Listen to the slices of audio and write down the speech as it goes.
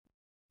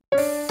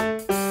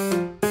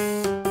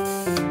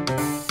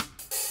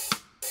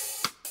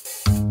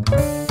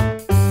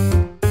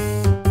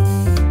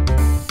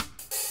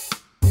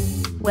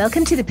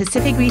Welcome to the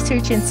Pacific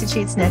Research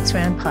Institute's Next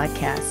Round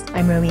podcast.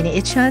 I'm Romina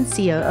Itchan,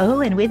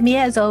 COO, and with me,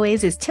 as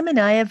always, is Tim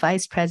Anaya,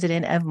 Vice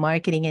President of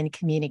Marketing and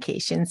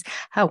Communications.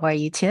 How are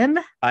you, Tim?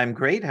 I'm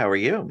great. How are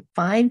you?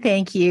 Fine,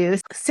 thank you.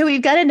 So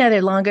we've got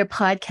another longer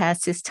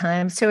podcast this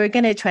time, so we're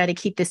going to try to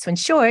keep this one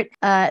short.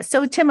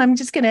 So, Tim, I'm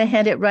just going to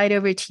hand it right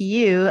over to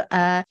you.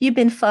 You've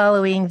been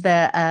following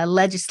the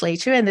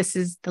legislature, and this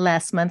is the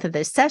last month of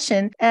their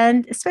session,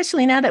 and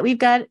especially now that we've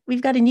got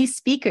a new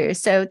speaker.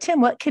 So, Tim,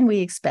 what can we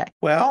expect?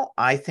 Well,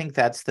 I think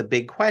that's the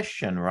big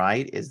question,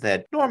 right? Is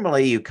that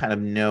normally you kind of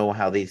know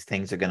how these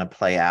things are going to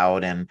play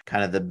out, and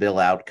kind of the bill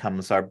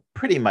outcomes are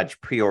pretty much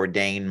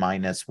preordained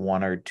minus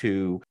one or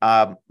two.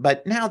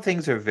 But now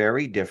things are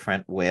very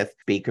different with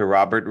Speaker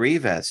Robert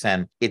Rivas,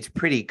 and it's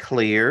pretty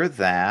clear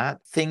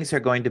that things are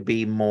going to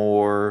be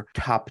more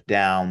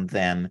top-down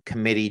than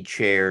committee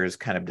chairs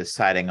kind of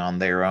deciding on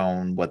their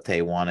own what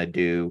they want to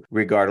do,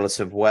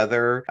 regardless of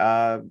whether,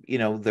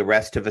 the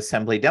rest of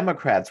Assembly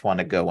Democrats want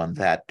to go in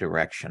that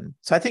direction.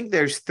 So I think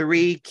there's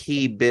three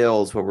key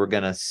bills where we're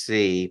going to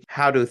see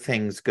how do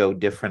things go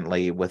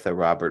differently with a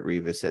Robert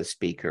Rivas as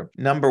Speaker.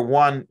 Number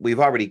one, we've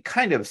already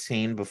kind of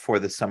seen before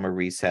the summer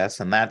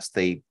recess, and that's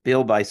the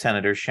bill by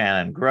Senator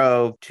Shannon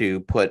Grove to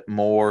put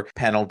more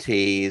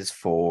penalties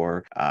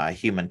for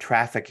human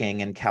trafficking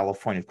in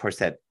California. Of course,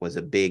 that was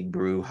a big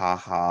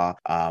brouhaha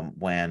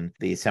when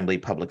the Assembly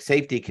Public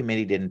Safety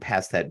Committee didn't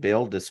pass that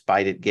bill,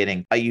 despite it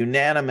getting a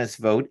unanimous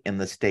vote in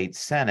the state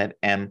Senate,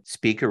 and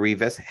Speaker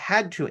Rivas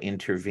had to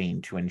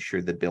intervene to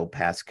ensure the bill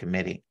passed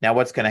committee. Now,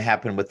 what's going to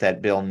happen with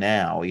that bill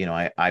now?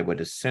 I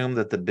would assume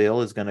that the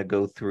bill is going to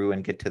go through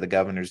and get to the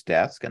governor's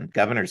desk, and the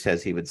governor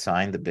says he would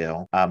sign the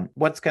bill.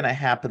 What's going to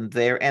happen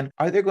there? And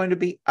are there going to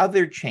be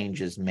other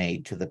changes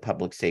made to the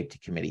Public Safety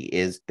Committee?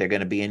 Is there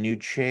going to be a new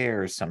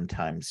chair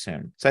sometime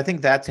soon? So I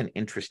think that's an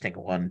interesting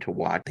one to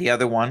watch. The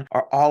other one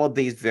are all of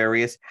these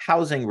various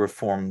housing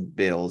reform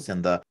bills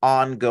and the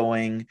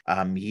ongoing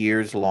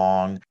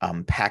years-long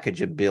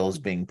package of bills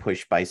being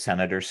pushed by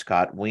Senator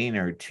Scott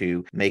Wiener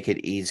to make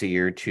it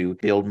easier to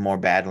build more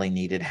badly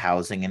needed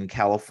housing in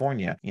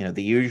California.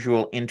 The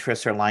usual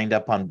interests are lined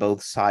up on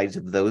both sides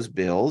of those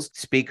bills.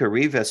 Speaker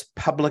Rivas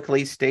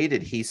publicly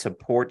stated he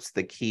supports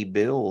the key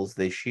bills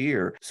this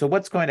year. So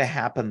what's going to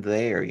happen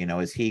there?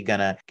 Is he going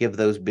to give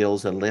those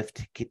bills a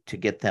lift to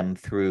get them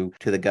through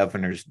to the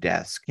governor's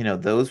desk?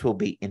 Those will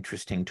be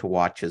interesting to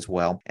watch as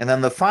well. And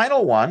then the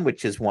final one,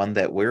 which is one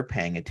that we're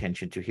paying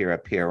attention to here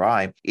at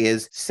PRI,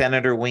 is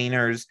Senator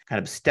Wiener's kind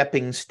of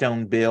stepping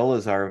stone bill,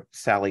 as our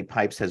Sally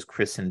Pipes has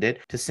christened it,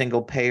 to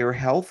single-payer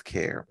health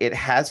care. It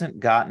hasn't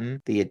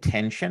gotten the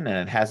attention, and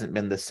it hasn't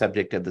been the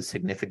subject of the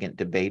significant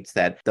debates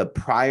that the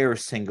prior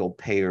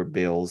single-payer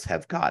bills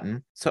have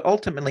gotten. So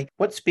ultimately,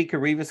 what's Speaker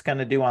Rivas going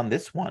to do on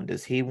this one?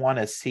 Does he want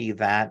to see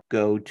that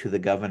go to the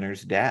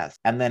governor's desk?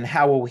 And then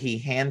how will he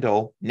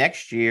handle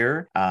next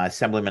year?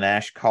 Assemblyman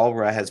Ash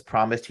Kalra has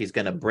promised he's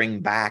going to bring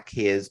back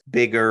his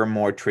bigger,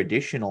 more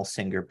traditional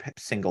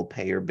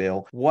single-payer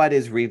bill. What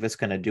is Rivas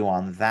going to do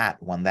on that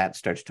when that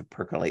starts to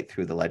percolate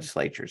through the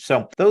legislature?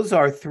 So those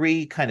are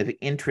three kind of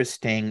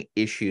interesting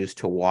issues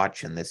to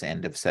watch in this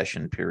end of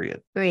session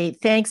period. Great.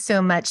 Thanks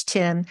so much,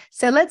 Tim.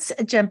 So let's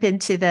jump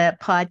into the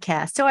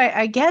podcast. So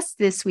our guest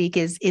this week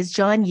is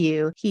John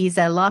Yoo. He's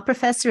a law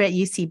professor at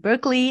UC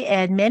Berkeley,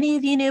 and many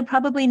of you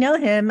probably know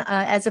him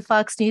as a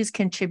Fox News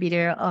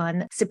contributor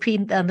on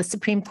the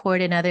Supreme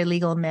Court and other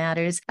legal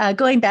matters.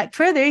 Going back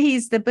further,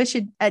 he's the Bush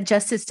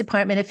Justice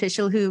Department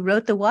official who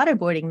wrote the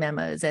waterboarding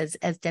memos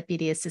as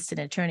Deputy Assistant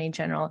Attorney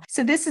General.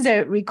 So this is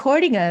a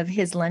recording of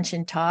his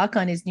luncheon talk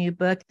on his new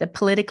book, The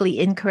Politically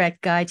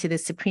Incorrect Guide to the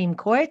Supreme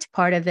Court,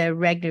 part of the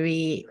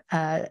Regnery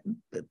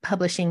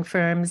publishing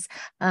firm's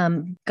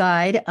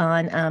guide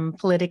on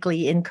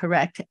politically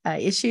incorrect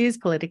issues,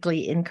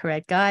 politically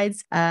incorrect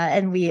guides,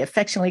 and we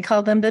affectionately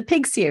call them the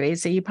PIG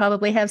series. So you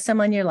probably have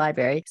some on your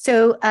library.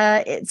 So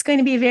it's going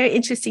to be a very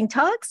interesting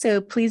talk.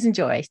 So please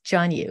enjoy.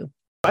 John Yoo.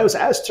 I was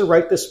asked to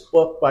write this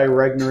book by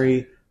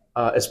Regnery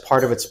as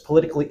part of its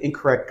politically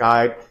incorrect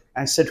guide.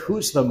 And I said,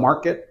 who's the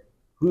market?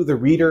 Who are the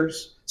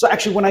readers? So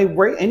actually, when I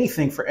write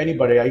anything for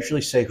anybody, I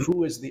usually say,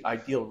 who is the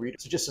ideal reader?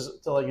 So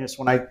just to let you know,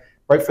 when I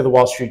write for the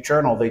Wall Street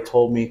Journal, they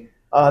told me,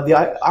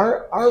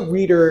 our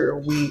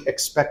reader, we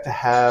expect to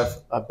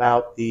have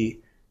about the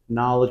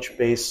knowledge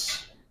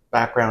base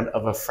background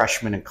of a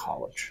freshman in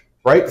college,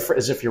 right?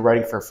 As if you're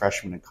writing for a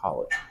freshman in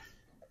college.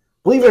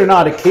 Believe it or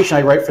not,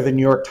 occasionally I write for the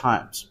New York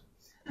Times.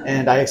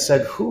 And I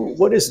said,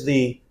 what is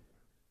the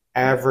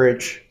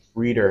average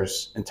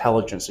reader's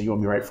intelligence that you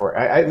want me to write for?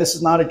 This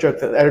is not a joke.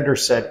 The editor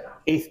said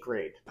 8th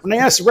grade. When I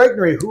asked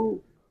Regnery,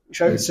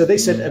 so they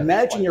said,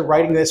 imagine you're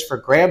writing this for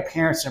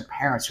grandparents and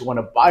parents who want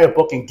to buy a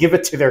book and give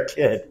it to their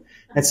kid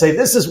and say,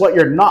 this is what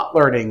you're not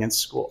learning in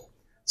school.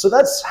 So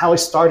that's how I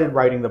started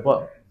writing the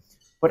book.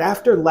 But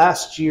after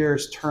last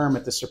year's term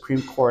at the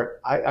Supreme Court,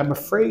 I'm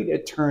afraid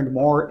it turned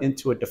more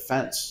into a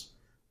defense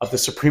of the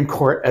Supreme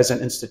Court as an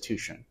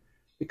institution.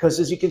 Because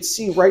as you can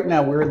see right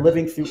now, we're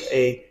living through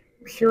a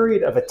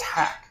period of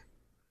attack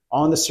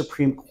on the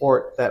Supreme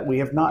Court that we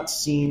have not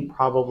seen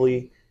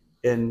probably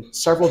in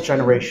several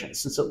generations,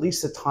 since at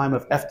least the time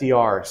of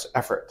FDR's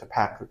effort to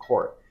pack the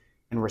court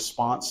in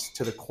response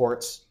to the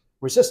court's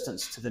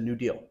resistance to the New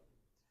Deal.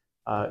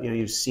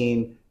 You've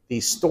seen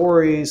these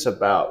stories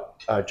about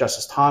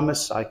Justice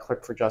Thomas. I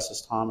clicked for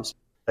Justice Thomas.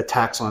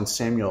 Attacks on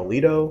Samuel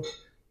Alito,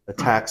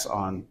 attacks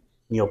on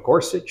Neil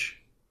Gorsuch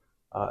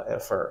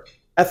for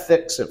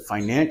ethics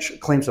and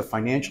claims of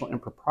financial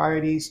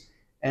improprieties,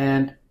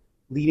 and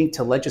leading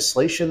to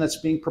legislation that's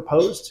being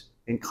proposed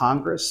in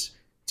Congress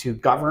to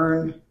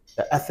govern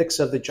the ethics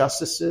of the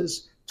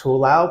justices, to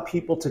allow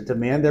people to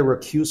demand their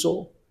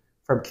recusal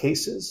from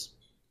cases,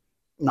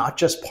 not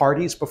just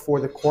parties before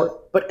the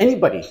court, but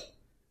anybody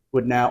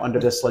would now, under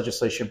this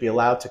legislation, be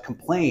allowed to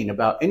complain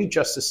about any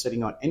justice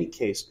sitting on any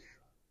case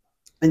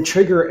and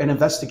trigger an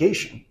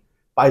investigation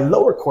by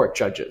lower court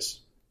judges,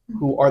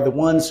 who are the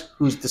ones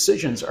whose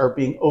decisions are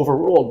being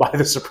overruled by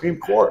the Supreme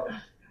Court.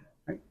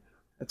 Right?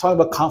 I'm talking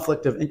about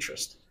conflict of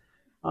interest.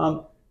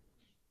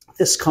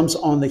 This comes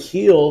on the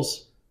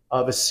heels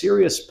of a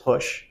serious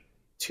push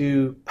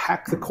to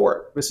pack the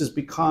court. This has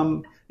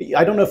become,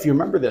 I don't know if you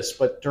remember this,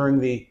 but during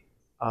the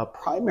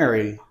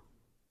primary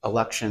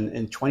election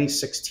in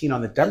 2016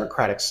 on the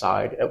Democratic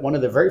side, at one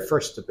of the very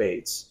first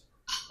debates,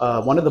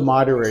 one of the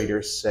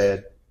moderators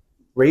said,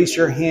 raise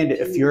your hand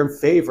if you're in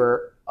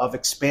favor of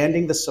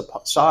expanding the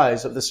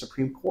size of the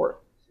Supreme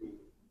Court.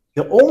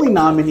 The only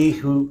nominee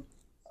who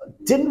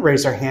didn't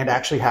raise their hand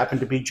actually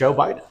happened to be Joe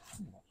Biden.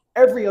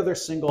 Every other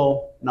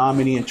single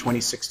nominee in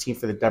 2016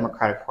 for the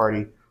Democratic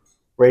Party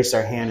raised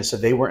their hand and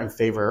said they were in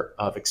favor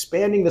of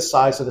expanding the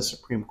size of the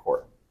Supreme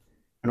Court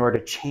in order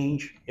to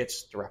change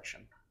its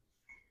direction.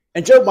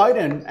 And Joe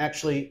Biden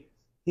actually,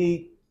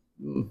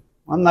 I'm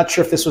not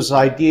sure if this was his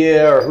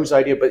idea or whose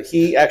idea, but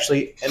he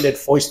actually ended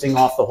foisting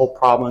off the whole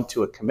problem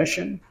to a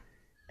commission,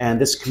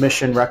 and this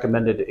commission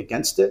recommended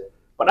against it.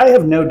 But I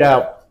have no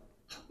doubt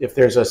if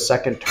there's a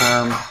second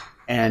term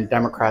and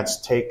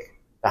Democrats take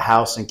the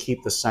House and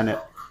keep the Senate,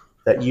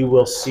 that you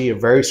will see a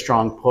very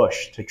strong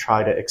push to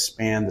try to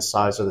expand the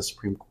size of the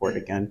Supreme Court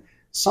again,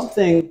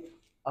 something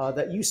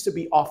that used to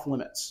be off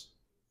limits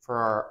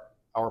for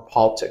our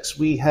politics.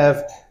 We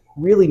have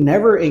really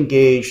never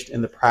engaged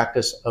in the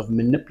practice of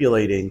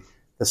manipulating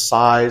the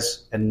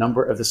size and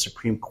number of the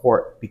Supreme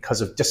Court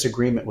because of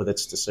disagreement with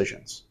its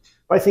decisions.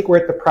 But I think we're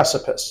at the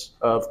precipice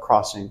of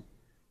crossing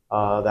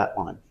that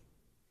line.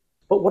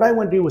 But what I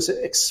want to do was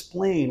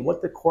explain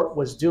what the court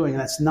was doing, and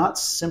that's not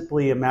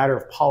simply a matter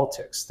of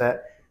politics,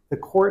 that the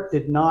court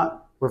did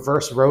not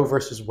reverse Roe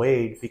versus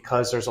Wade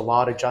because there's a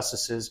lot of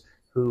justices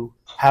who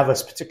have a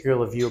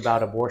particular view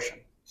about abortion,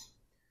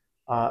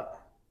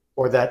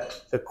 or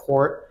that the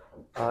court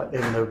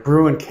in the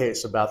Bruin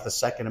case about the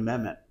Second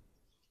Amendment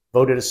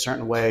voted a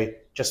certain way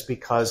just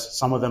because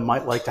some of them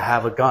might like to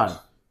have a gun,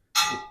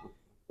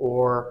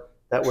 or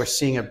that we're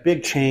seeing a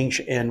big change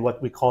in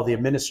what we call the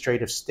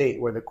administrative state,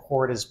 where the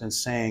court has been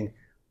saying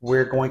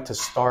we're going to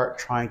start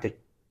trying to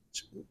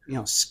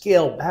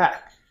scale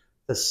back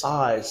the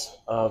size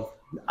of,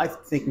 I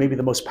think maybe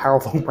the most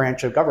powerful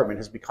branch of government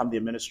has become the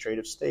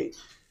administrative state.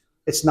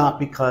 It's not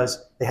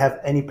because they have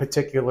any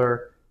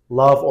particular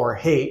love or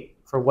hate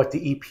for what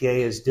the EPA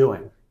is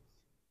doing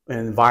in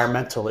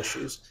environmental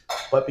issues,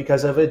 but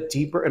because of a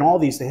deeper, and all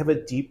these, they have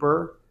a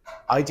deeper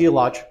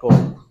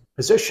ideological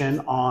position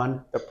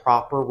on the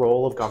proper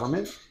role of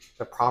government,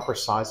 the proper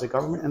size of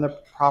government, and the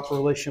proper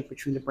relationship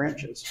between the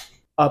branches.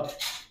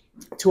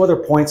 Two other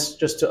points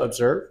just to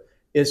observe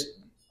is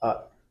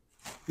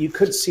you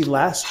could see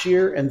last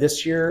year and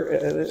this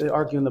year,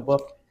 argue in the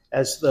book,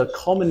 as the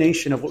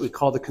culmination of what we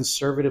call the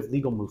conservative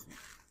legal movement.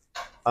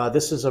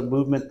 This is a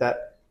movement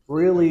that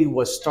really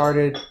was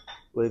started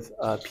with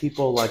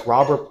people like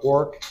Robert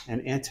Bork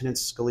and Antonin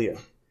Scalia.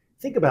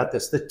 Think about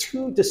this. The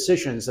two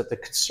decisions that the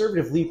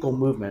conservative legal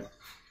movement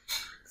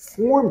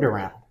formed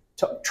around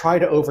to try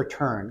to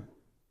overturn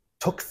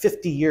took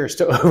 50 years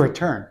to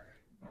overturn.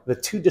 The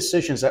two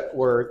decisions that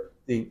were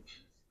the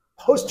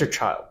poster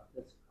child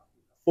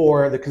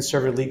for the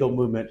conservative legal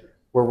movement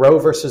were Roe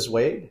versus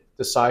Wade,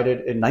 decided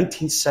in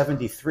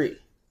 1973,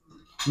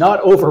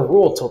 not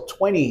overruled till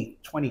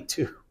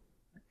 2022.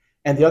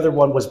 And the other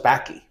one was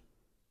Bakke,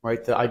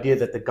 right? The idea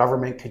that the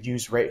government could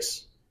use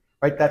race,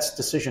 right? That's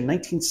decision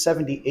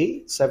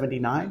 1978,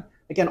 79.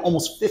 Again,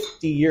 almost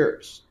 50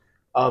 years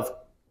of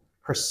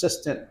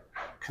persistent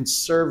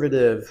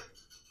conservative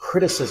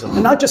criticism.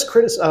 And not just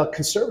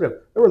conservative.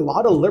 There were a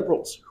lot of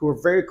liberals who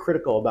were very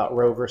critical about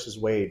Roe versus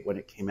Wade when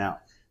it came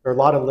out. There are a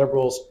lot of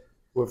liberals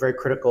who were very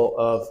critical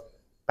of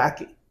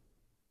Bakke.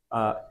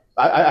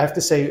 I have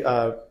to say,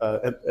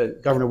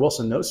 Governor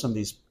Wilson knows some of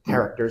these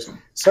characters.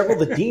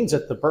 Several of the deans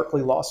at the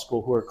Berkeley Law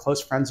School, who are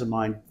close friends of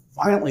mine,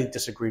 violently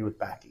disagreed with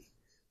Bakke.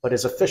 But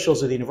as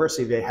officials of the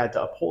university, they had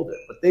to uphold it.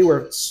 But they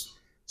were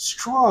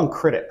strong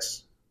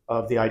critics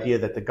of the idea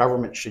that the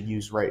government should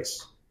use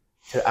race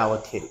to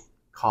allocate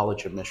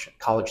college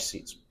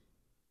seats.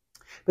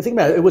 But think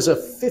about it. It was a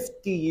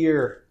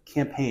 50-year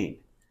campaign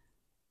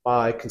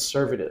by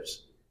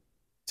conservatives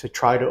to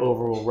try to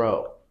overrule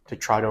Roe, to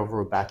try to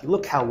overrule Bakke.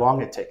 Look how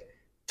long it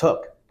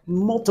took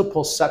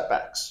multiple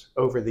setbacks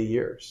over the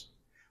years.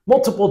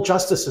 Multiple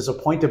justices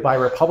appointed by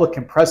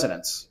Republican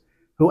presidents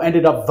who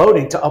ended up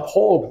voting to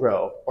uphold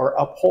Roe or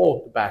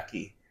uphold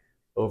Bakke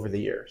over the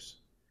years.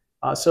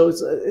 So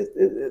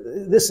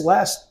this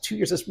last 2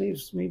 years,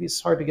 maybe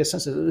it's hard to get a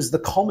sense of, it was the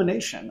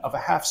culmination of a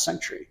half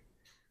century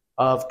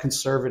of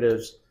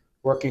conservatives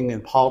working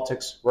in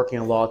politics, working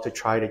in law to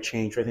try to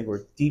change what I think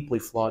were deeply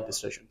flawed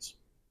decisions.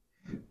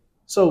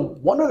 So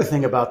one other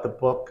thing about the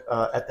book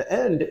at the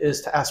end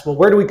is to ask, well,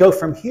 where do we go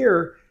from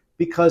here?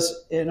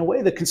 Because in a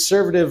way, the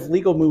conservative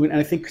legal movement, and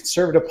I think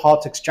conservative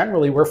politics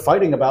generally, we're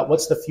fighting about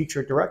what's the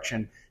future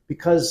direction.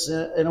 Because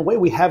in a way,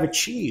 we have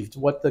achieved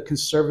what the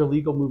conservative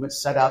legal movement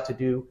set out to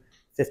do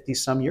 50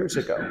 some years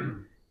ago.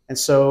 And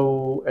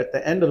so at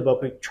the end of the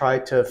book, we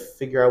tried to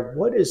figure out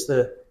what is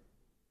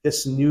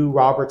this new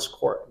Roberts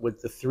Court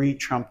with the 3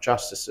 Trump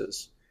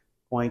justices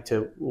going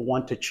to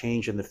want to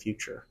change in the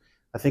future.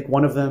 I think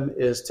one of them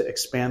is to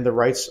expand the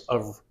rights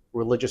of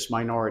religious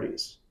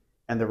minorities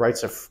and the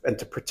rights of, and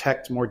to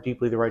protect more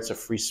deeply the rights of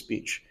free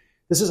speech.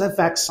 This is in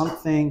fact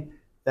something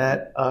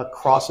that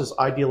crosses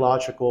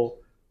ideological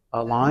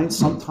lines.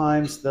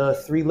 Sometimes the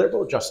 3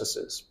 liberal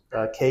justices,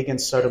 Kagan,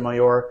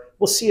 Sotomayor,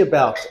 we'll see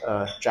about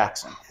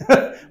Jackson,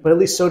 but at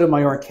least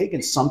Sotomayor and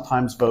Kagan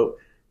sometimes vote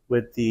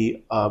with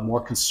the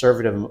more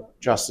conservative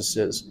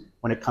justices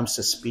when it comes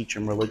to speech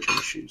and religion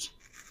issues.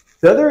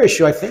 The other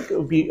issue I think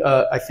would be,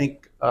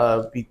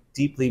 be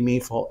deeply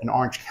meaningful in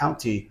Orange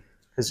County,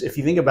 because if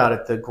you think about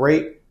it, the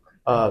great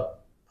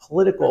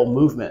political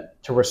movement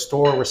to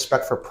restore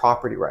respect for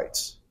property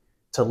rights,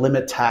 to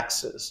limit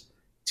taxes,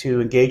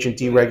 to engage in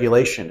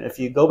deregulation. If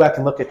you go back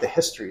and look at the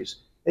histories,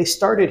 they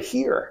started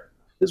here.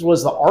 This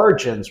was the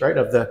origins, right,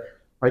 of the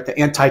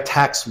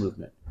anti-tax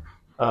movement,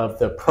 of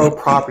the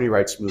pro-property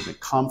rights movement,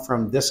 come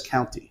from this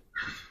county.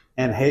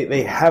 And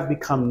they have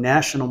become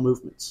national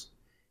movements.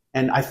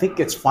 And I think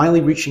it's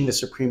finally reaching the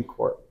Supreme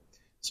Court.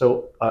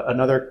 So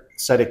another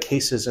set of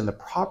cases in the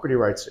property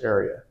rights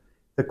area.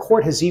 The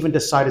court has even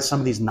decided some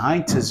of these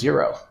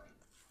 9-0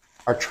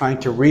 are trying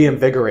to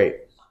reinvigorate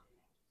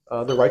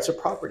the rights of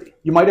property.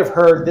 You might have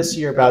heard this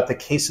year about the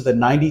case of the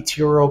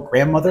 92-year-old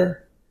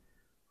grandmother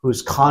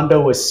whose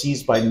condo was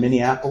seized by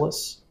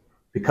Minneapolis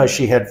because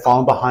she had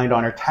fallen behind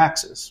on her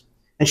taxes.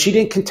 And she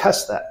didn't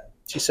contest that.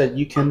 She said,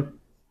 you can,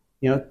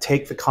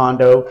 take the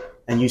condo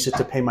and use it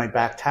to pay my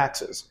back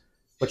taxes.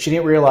 What she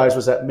didn't realize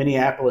was that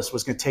Minneapolis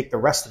was going to take the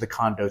rest of the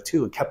condo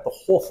too and kept the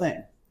whole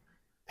thing,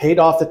 paid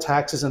off the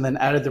taxes, and then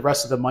added the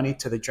rest of the money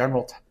to the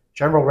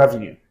general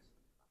revenue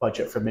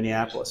budget for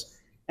Minneapolis.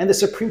 And the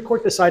Supreme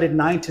Court decided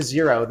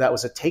 9-0 that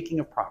was a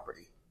taking of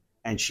property,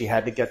 and she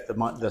had to get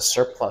the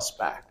surplus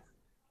back.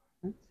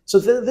 So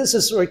this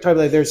is sort of talking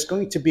about, there's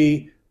going to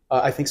be,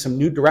 I think, some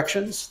new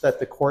directions that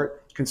the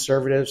court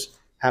conservatives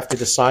have to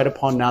decide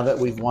upon now that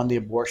we've won the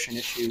abortion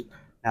issue,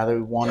 now that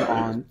we've won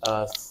on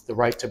the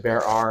right to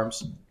bear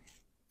arms,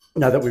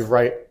 now that we've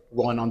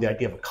won on the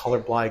idea of a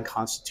colorblind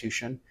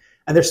constitution.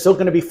 And there's still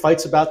going to be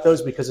fights about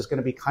those because it's going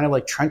to be kind of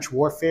like trench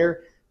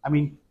warfare. I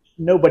mean,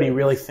 nobody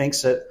really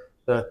thinks that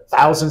the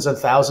thousands and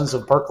thousands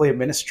of Berkeley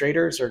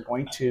administrators are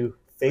going to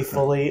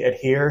faithfully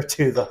adhere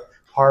to the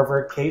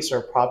Harvard case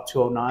or Prop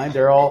 209.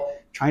 They're all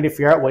trying to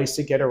figure out ways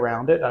to get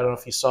around it. I don't know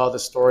if you saw the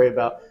story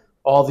about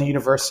all the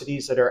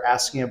universities that are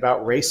asking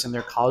about race in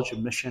their college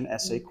admission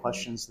essay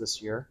questions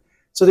this year.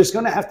 So there's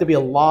going to have to be a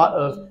lot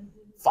of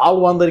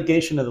follow-on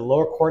litigation of the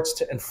lower courts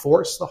to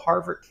enforce the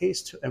Harvard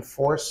case, to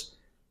enforce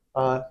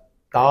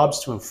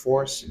Dobbs, to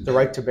enforce the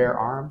right to bear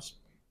arms,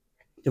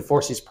 to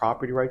enforce these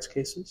property rights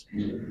cases.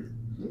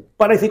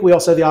 But I think we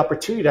also have the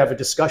opportunity to have a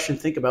discussion,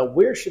 think about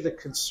where should the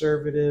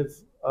conservative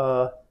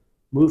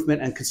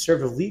movement and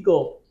conservative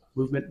legal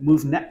movement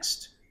move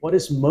next? What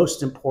is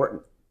most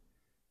important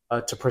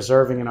to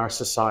preserving in our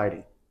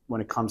society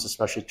when it comes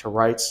especially to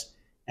rights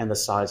and the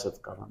size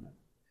of government?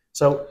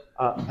 So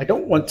I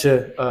don't want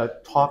to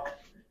talk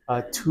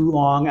too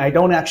long. I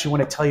don't actually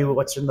want to tell you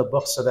what's in the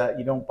book so that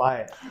you don't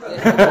buy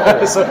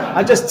it. So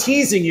I'm just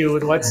teasing you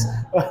with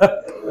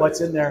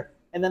what's in there.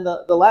 And then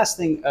the last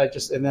thing,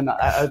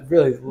 I'd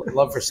really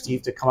love for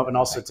Steve to come up and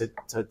also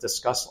to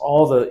discuss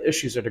all the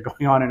issues that are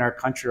going on in our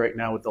country right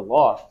now with the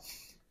law,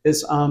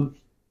 is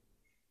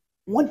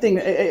one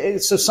thing.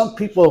 So some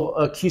people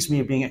accuse me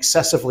of being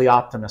excessively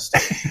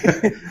optimistic.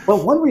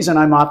 But one reason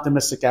I'm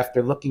optimistic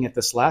after looking at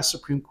this last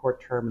Supreme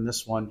Court term and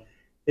this one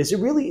is it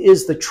really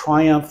is the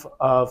triumph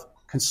of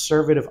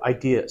conservative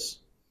ideas.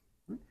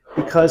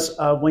 Because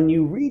when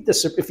you read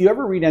this, if you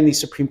ever read any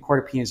Supreme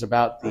Court opinions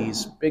about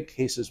these big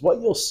cases, what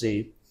you'll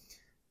see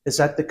is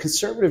that the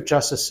conservative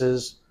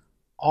justices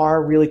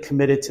are really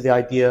committed to the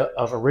idea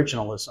of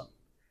originalism,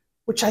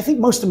 which I think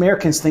most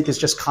Americans think is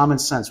just common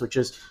sense, which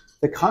is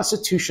the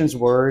Constitution's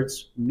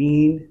words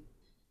mean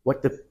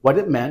what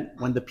it meant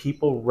when the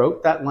people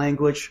wrote that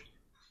language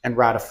and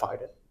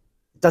ratified it.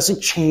 It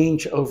doesn't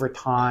change over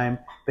time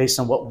based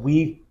on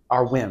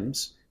our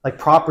whims. Like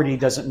property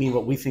doesn't mean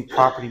what we think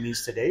property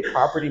means today.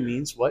 Property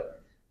means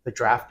what the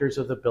drafters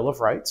of the Bill of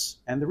Rights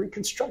and the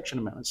Reconstruction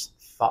Amendments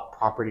thought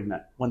property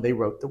meant when they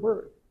wrote the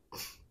word.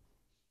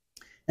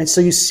 And so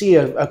you see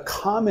a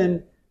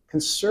common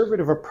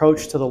conservative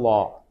approach to the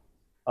law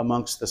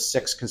amongst the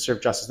 6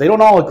 conservative justices. They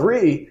don't all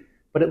agree,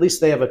 but at least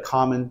they have a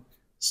common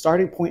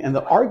starting point, and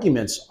the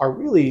arguments are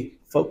really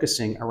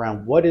focusing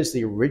around what is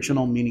the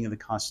original meaning of the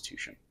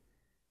Constitution.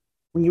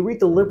 When you read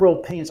the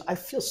liberal opinions, I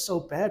feel so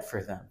bad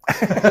for them.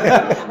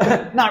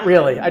 Not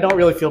really. I don't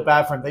really feel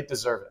bad for them. They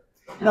deserve it.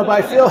 No,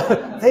 but I feel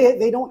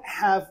they don't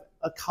have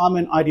a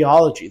common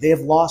ideology. They have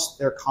lost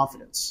their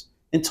confidence,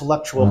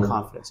 intellectual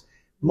confidence.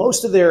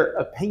 Most of their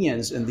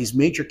opinions in these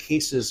major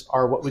cases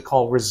are what we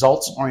call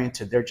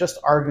results-oriented. They're just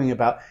arguing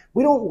about,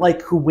 we don't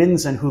like who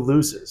wins and who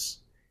loses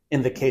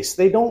in the case.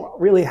 They don't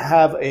really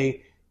have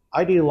a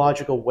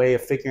ideological way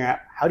of figuring out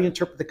how do you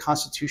interpret the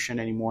Constitution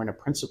anymore in a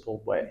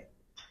principled way.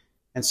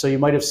 And so you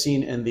might have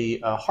seen in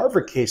the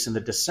Harvard case in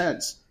the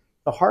dissents,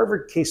 the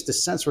Harvard case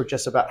dissents were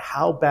just about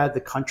how bad the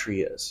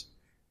country is,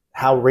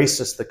 how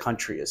racist the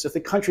country is. If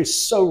the country is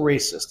so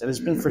racist and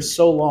has been for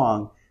so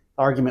long,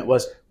 the argument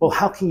was, well,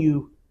 how can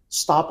you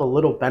stop a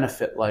little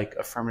benefit like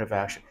affirmative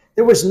action?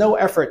 There was no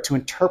effort to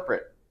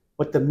interpret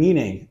what the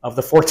meaning of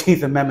the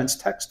 14th Amendment's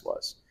text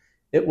was.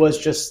 It was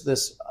just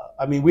this,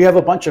 we have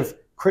a bunch of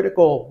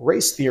critical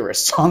race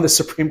theorists on the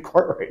Supreme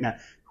Court right now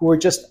who are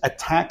just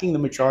attacking the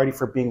majority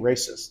for being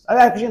racist. I've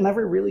actually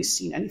never really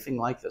seen anything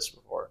like this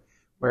before,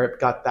 where it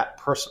got that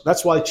personal.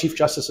 That's why the Chief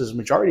Justice's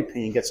majority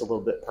opinion gets a little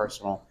bit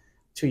personal,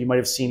 too. You might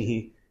have seen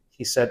he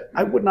said,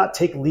 I would not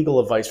take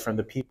legal advice from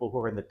the people who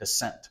are in the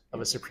dissent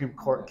of a Supreme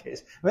Court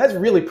case. That's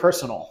really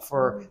personal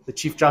for the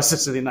Chief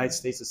Justice of the United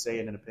States to say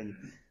in an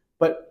opinion.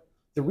 But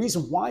the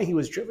reason why he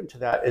was driven to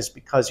that is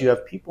because you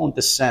have people in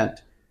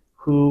dissent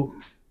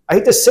who, I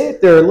hate to say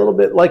it, they're a little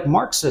bit like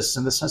Marxists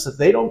in the sense that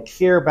they don't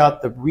care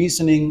about the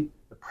reasoning,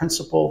 the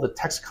principle, the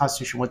text of the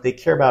Constitution. What they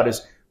care about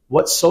is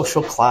what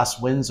social class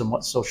wins and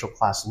what social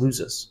class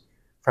loses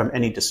from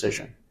any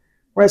decision.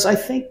 Whereas I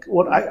think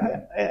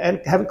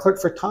and having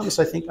clerked for Thomas,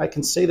 I think I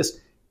can say this,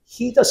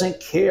 he doesn't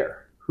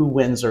care who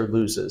wins or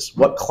loses,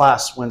 what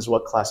class wins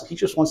what class. He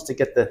just wants to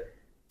get the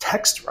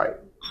text right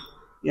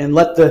and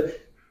let the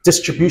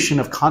distribution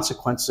of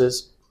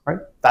consequences, right?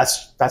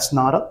 That's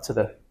not up to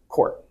the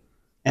court.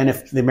 And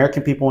if the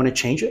American people want to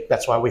change it,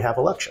 that's why we have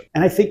election.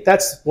 And I think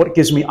that's what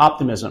gives me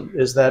optimism,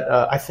 is that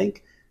I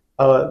think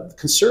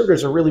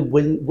conservatives are really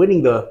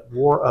winning the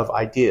war of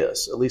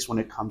ideas, at least when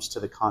it comes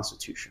to the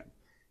Constitution.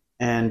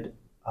 And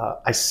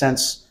I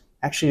sense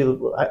actually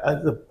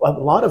a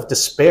lot of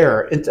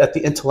despair at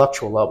the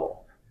intellectual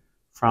level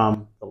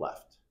from the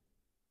left.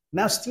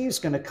 Now Steve's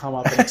going to come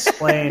up and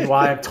explain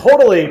why I'm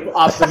totally too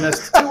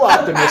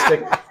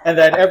optimistic, and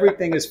that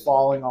everything is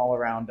falling all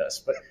around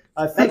us. But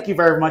thank you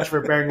very much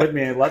for bearing with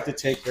me. I'd love to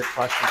take your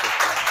questions.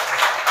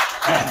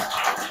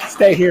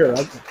 Stay here.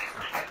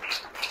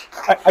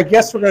 I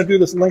guess we're going to do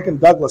this Lincoln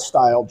Douglas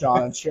style,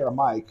 John, and share a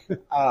mic.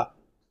 I'm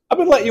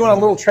going to let you in a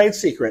little trade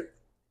secret.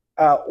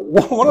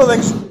 One of the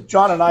things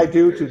John and I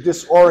do to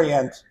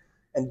disorient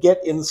and get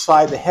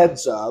inside the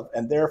heads of,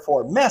 and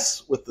therefore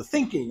mess with the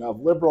thinking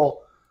of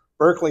liberal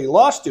Berkeley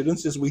law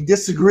students, is we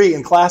disagree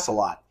in class a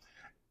lot.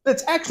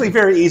 It's actually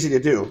very easy to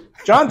do.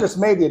 John just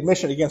made the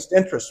admission against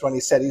interest when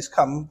he said he's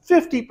come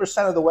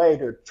 50% of the way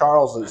to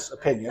Charles's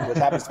opinion, which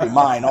happens to be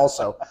mine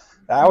also.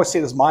 I always say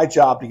it is my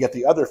job to get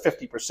the other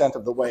 50%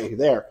 of the way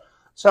there.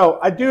 So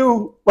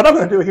what I'm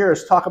going to do here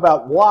is talk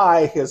about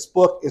why his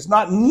book is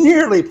not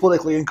nearly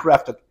politically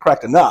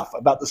incorrect enough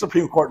about the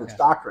Supreme Court and its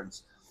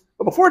doctrines.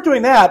 But before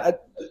doing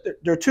that,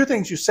 there are two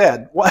things you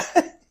said.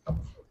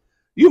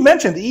 You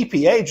mentioned the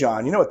EPA,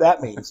 John. You know what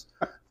that means.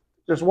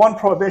 There's one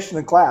prohibition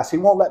in class. He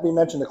won't let me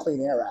mention the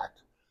Clean Air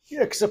Act.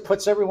 Yeah, because it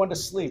puts everyone to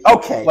sleep.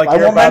 Okay. Like I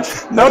won't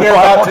mention. No,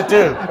 I won't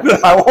do.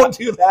 I won't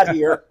do that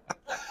here.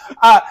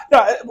 I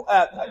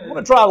want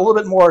to draw out a little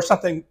bit more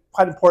something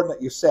quite important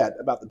that you said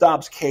about the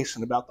Dobbs case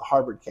and about the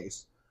Harvard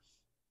case.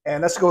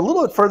 And let's go a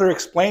little bit further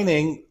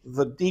explaining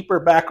the deeper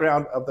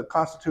background of the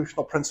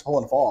constitutional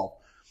principle involved.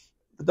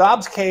 The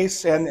Dobbs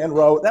case and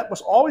Roe, that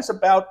was always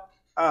about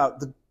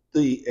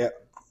the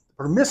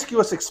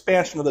promiscuous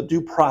expansion of the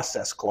Due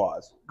Process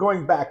Clause,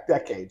 going back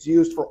decades,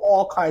 used for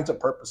all kinds of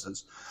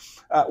purposes.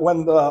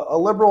 When a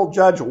liberal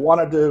judge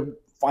wanted to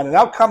find an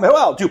outcome,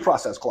 well, Due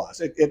Process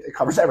Clause, it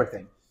covers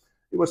everything.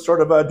 It was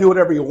sort of a do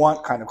whatever you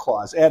want kind of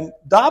clause. And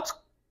Dobbs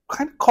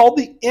kind of called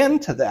the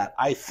end to that,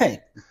 I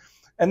think.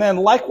 And then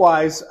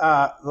likewise,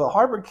 the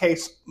Harvard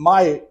case,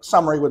 my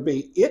summary would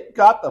be, it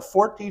got the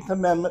 14th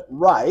Amendment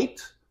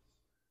right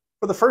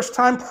for the first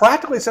time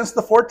practically since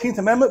the 14th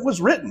Amendment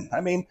was written.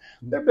 I mean,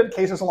 there have been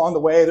cases along the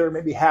way that were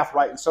maybe half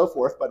right and so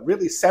forth, but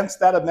really since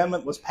that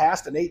amendment was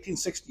passed in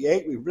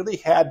 1868, we really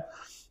had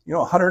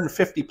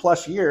 150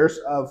 plus years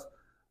of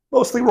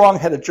mostly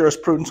wrong-headed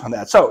jurisprudence on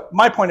that. So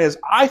my point is,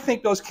 I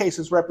think those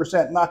cases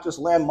represent not just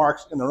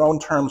landmarks in their own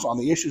terms on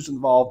the issues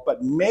involved,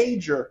 but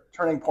major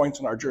turning points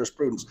in our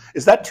jurisprudence.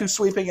 Is that too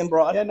sweeping and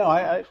broad? Yeah, no,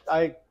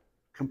 I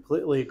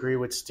completely agree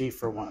with Steve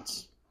for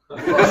once.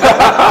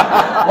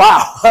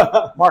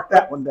 Wow. Mark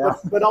that one down.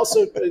 But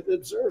also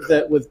observe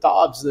that with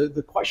Dobbs,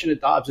 the question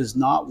at Dobbs is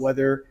not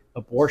whether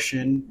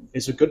abortion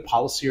is a good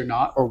policy or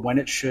not, or when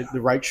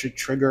the right should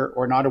trigger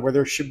or not, or whether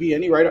there should be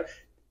any right.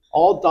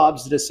 All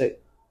Dobbs did is say,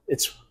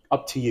 it's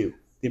up to you,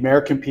 the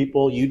American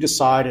people. You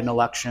decide in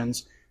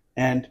elections,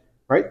 and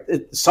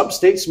some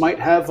states might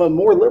have a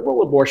more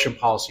liberal abortion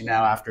policy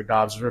now after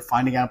Dobbs. We're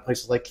finding out in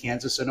places like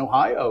Kansas and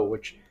Ohio,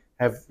 which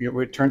have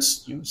returned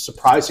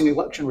surprising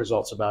election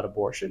results about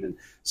abortion. And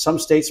some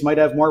states might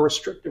have more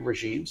restrictive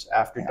regimes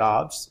after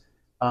Dobbs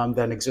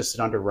than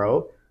existed under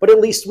Roe. But at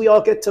least we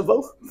all get to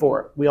vote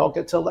for it. We all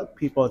get to elect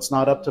people. It's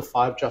not up to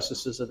 5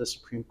 justices of the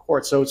Supreme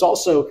Court. So it's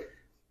also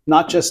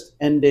not just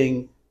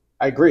ending,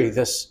 I agree,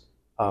 this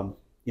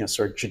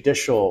sort of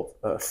judicial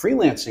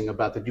freelancing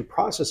about the due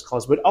process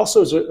clause, but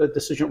also is a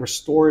decision that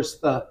restores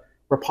the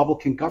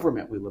Republican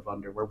government we live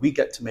under, where we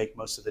get to make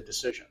most of the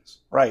decisions.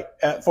 Right.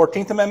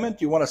 14th Amendment,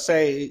 do you want to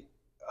say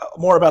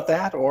more about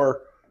that,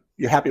 or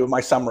you're happy with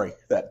my summary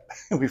that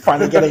we're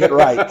finally getting it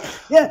right?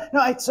 Yeah, no,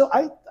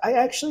 I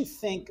actually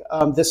think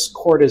this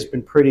court has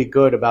been pretty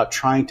good about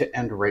trying to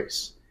end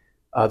race,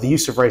 the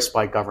use of race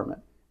by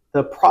government.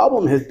 The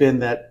problem has been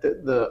that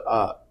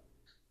the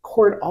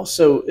court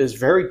also is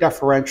very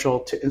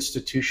deferential to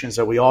institutions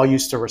that we all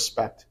used to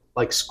respect,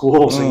 like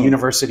schools and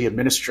university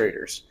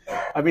administrators.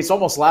 I mean, it's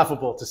almost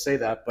laughable to say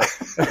that,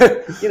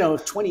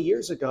 but 20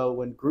 years ago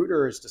when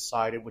Grutter has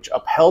decided, which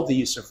upheld the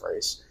use of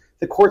race,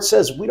 the court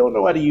says, we don't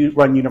know how to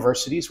run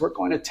universities. We're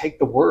going to take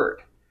the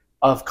word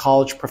of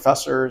college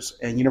professors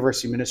and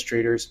university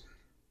administrators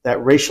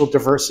that racial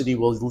diversity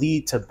will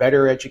lead to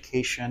better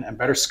education and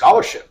better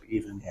scholarship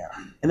even. Yeah.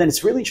 And then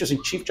it's really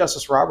interesting. Chief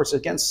Justice Roberts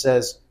again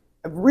says,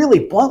 really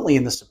bluntly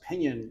in this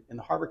opinion, in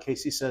the Harvard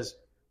case, he says,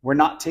 we're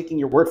not taking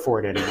your word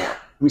for it anymore.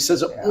 And he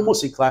says it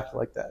almost exactly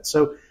like that.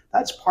 So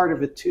that's part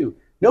of it too.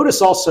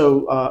 Notice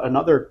also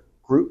another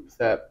group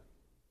that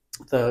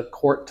the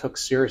court took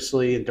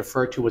seriously and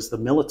deferred to was the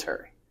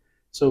military.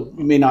 So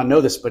you may not know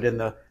this, but in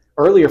the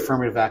earlier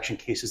affirmative action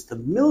cases, the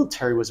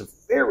military was a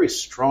very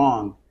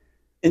strong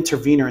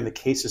intervener in the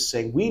cases,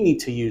 saying we need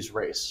to use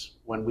race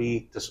when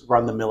we just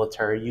run the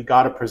military. You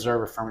got to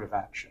preserve affirmative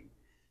action.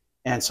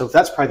 And so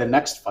that's probably the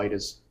next fight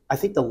is, I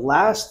think the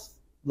last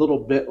little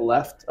bit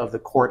left of the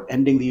court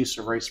ending the use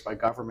of race by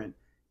government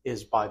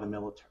is by the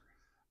military.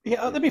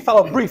 Yeah, let me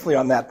follow up briefly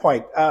on that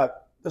point.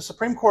 The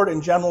Supreme Court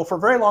in general for a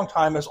very long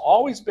time has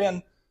always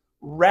been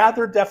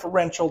rather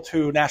deferential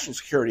to national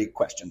security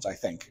questions, I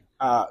think.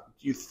 Do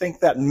you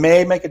think that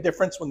may make a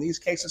difference when these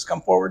cases come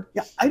forward?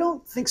 Yeah, I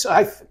don't think so.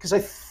 Because I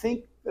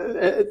think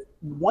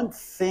one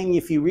thing,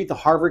 if you read the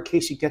Harvard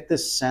case, you get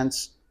this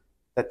sense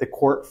that the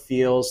court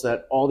feels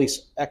that all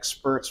these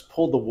experts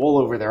pulled the wool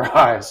over their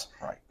eyes.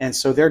 Right. And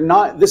so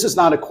this is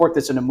not a court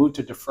that's in a mood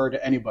to defer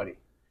to anybody.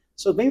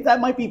 So maybe that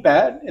might be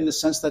bad in the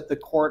sense that the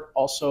court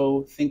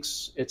also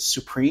thinks it's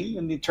supreme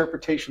and the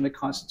interpretation of the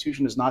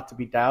Constitution is not to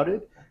be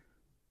doubted.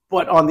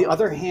 But on the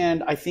other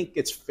hand, I think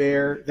it's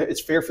fair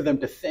for them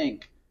to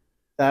think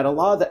that a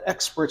lot of the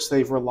experts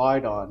they've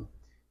relied on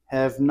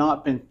have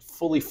not been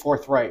fully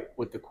forthright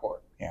with the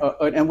court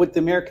and with the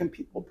American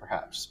people,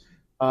 perhaps.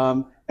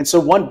 And so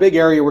one big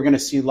area we're going to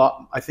see a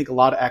lot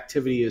of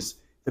activity is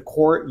the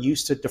court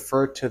used to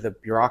defer to the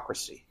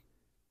bureaucracy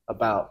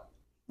about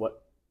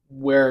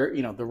where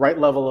the right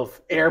level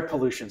of air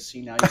pollution,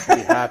 see now you can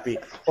be happy,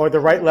 or the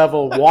right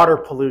level of water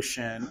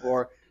pollution,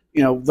 or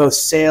the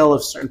sale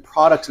of certain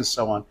products and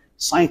so on,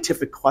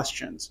 scientific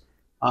questions.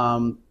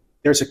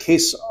 There's a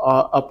case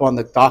up on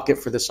the docket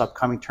for this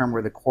upcoming term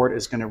where the court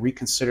is going to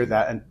reconsider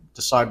that and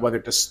decide whether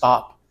to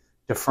stop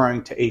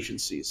deferring to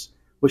agencies,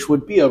 which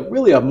would be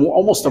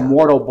almost a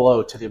mortal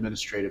blow to the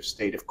administrative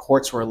state if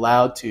courts were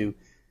allowed to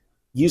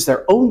use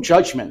their own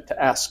judgment to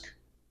ask,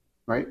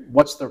 right,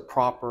 what's the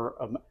proper,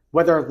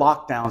 whether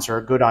lockdowns are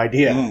a good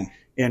idea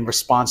in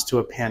response to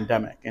a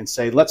pandemic, and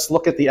say, let's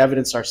look at the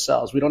evidence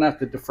ourselves. We don't have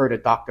to defer to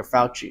Dr.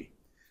 Fauci.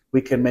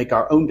 We can make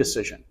our own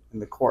decision in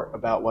the court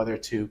about whether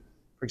to,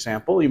 for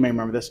example, you may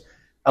remember this,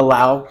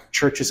 allow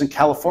churches in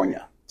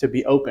California to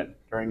be open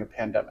during a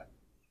pandemic.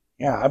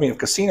 Yeah, I mean, if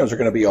casinos are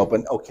going to be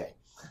open, okay.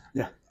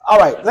 Yeah. All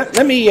right,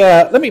 let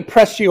me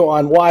press you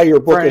on why your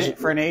book is...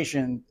 For an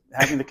Asian,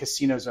 having the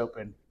casinos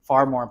open,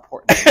 far more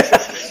important.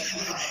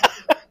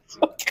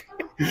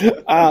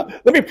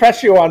 Let me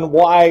press you on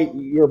why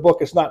your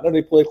book is not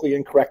nearly politically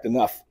incorrect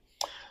enough.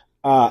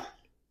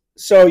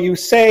 So you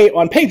say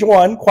on page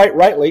 1, quite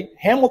rightly,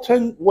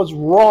 Hamilton was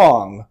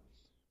wrong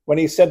when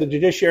he said the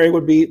judiciary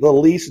would be the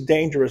least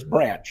dangerous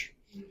branch.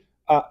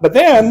 But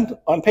then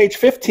on page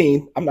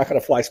 15, I'm not going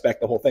to fly spec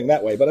the whole thing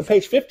that way, but on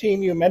page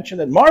 15 you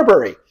mentioned that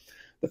Marbury,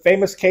 the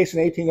famous case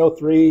in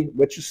 1803,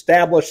 which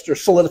established or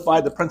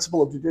solidified the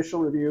principle of judicial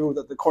review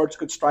that the courts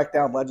could strike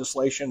down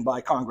legislation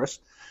by Congress,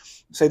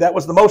 say that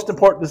was the most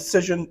important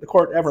decision the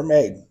court ever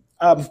made.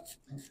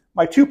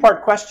 My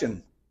two-part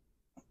question,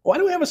 why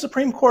do we have a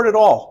Supreme Court at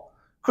all?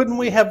 Couldn't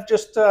we have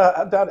just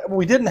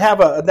we didn't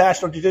have a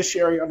national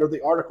judiciary under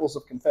the Articles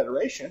of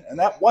Confederation, and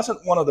that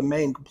wasn't one of the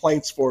main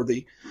complaints for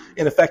the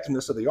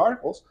ineffectiveness of the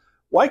Articles.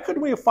 Why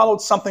couldn't we have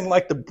followed something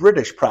like the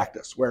British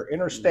practice, where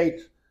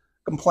interstate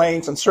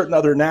complaints and certain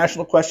other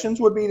national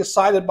questions would be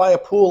decided by a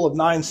pool of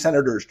 9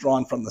 senators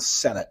drawn from the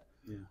Senate.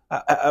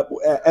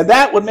 And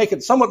that would make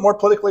it somewhat more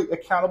politically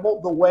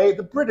accountable, the way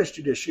the British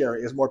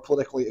judiciary is more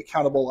politically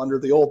accountable under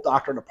the old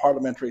doctrine of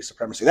parliamentary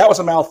supremacy. That was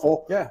a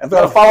mouthful. Yeah. And we've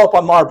got to follow up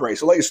on Marbury,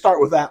 so let you start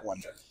with that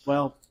one.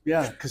 Well,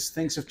 yeah, because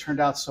things have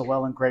turned out so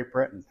well in Great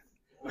Britain.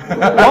 Well,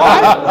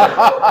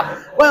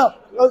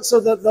 so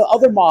the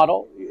other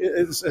model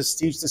is, as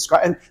Steve's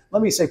described, and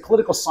let me say,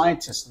 political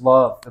scientists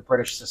love the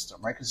British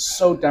system, right? Because it's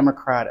so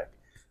democratic.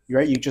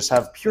 Right? You just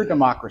have pure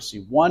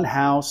democracy, one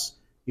house.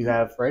 You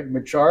have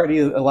majority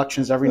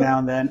elections every now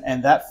and then,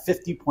 and that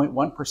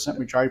 50.1%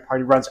 majority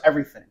party runs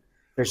everything.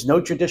 There's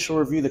no judicial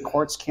review. The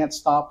courts can't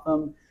stop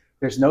them.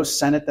 There's no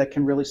Senate that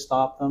can really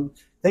stop them.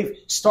 They've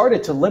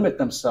started to limit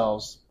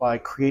themselves by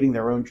creating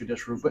their own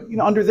judicial review.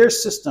 But under their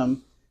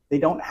system, they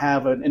don't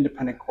have an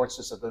independent court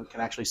system that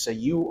can actually say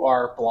you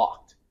are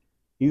blocked,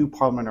 you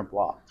Parliament are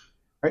blocked.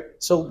 Right?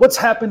 So what's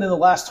happened in the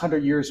last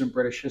 100 years in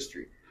British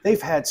history?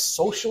 They've had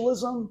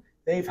socialism.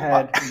 They've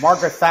had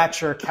Margaret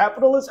Thatcher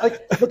capitalism.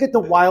 Look at the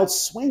wild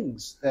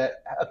swings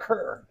that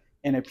occur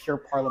in a pure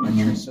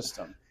parliamentary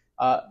system.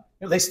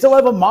 They still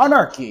have a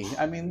monarchy.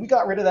 I mean, we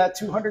got rid of that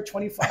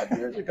 225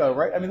 years ago,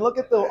 right? I mean, look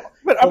at the.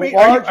 But I mean,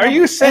 are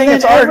you saying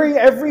it's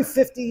every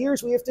 50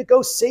 years we have to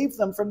go save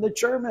them from the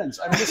Germans?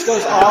 I mean, this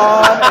goes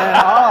on and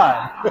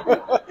on.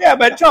 Yeah,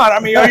 but John,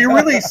 I mean, are you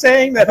really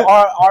saying that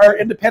our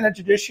independent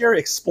judiciary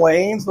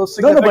explains those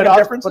significant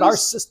differences? But our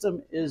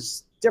system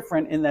is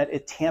different in that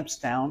it tamps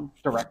down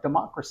direct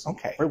democracy.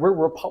 Okay. We're a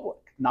republic,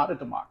 not a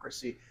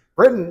democracy.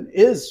 Britain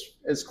is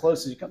as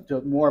close as you come to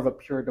more of a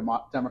pure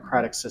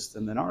democratic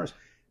system than ours.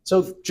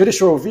 So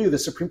judicial review, the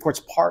Supreme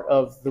Court's part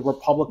of the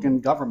Republican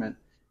government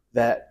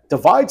that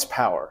divides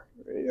power.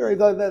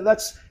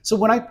 So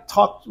when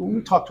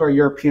we talked to our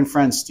European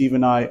friends, Steve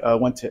and I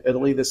went to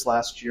Italy this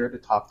last year to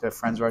talk to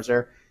friends of ours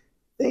there.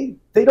 They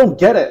don't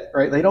get it,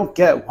 right? They don't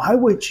get, why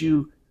would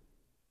you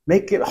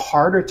make it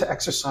harder to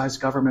exercise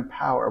government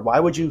power? Why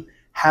would you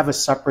have a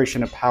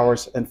separation of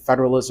powers and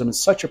federalism in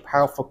such a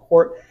powerful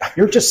court?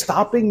 You're just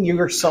stopping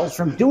yourself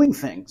from doing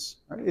things.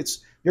 Right?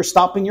 You're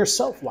stopping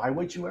yourself. Why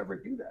would you ever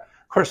do that?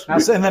 Of course.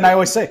 And then I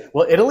always say,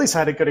 well, Italy's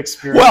had a good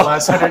experience the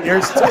last 100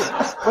 years too.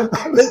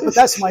 But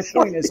that's my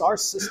point, is our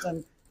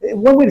system,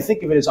 one way to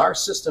think of it is our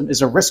system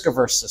is a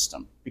risk-averse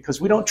system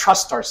because we don't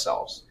trust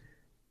ourselves.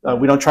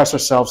 We don't trust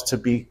ourselves to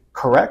be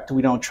correct.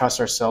 We don't trust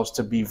ourselves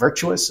to be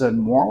virtuous and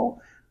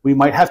moral. We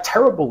might have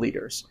terrible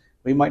leaders.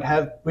 We might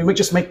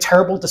just make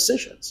terrible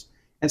decisions.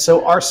 And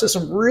so our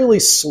system really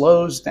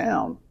slows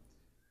down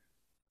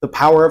the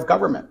power of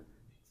government.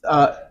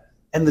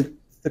 And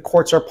the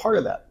courts are part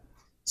of that.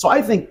 So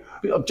I think,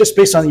 just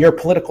based on your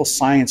political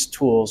science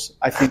tools,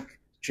 I think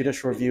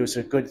judicial review is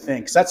a good thing,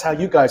 because that's how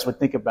you guys would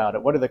think about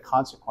it. What are the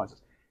consequences?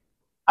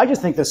 I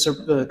just think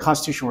the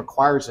Constitution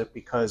requires it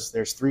because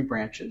there's 3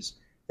 branches.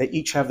 They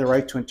each have the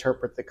right to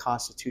interpret the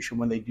Constitution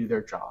when they do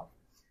their job.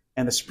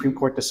 And the Supreme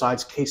Court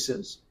decides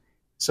cases.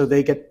 So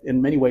they get,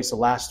 in many ways, the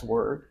last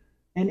word.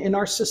 And in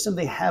our system,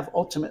 they have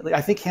ultimately,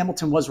 I think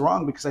Hamilton was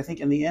wrong, because I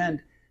think in the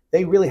end,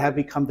 they really have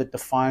become the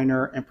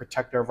definer and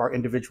protector of our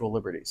individual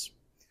liberties.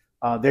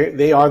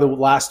 They are the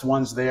last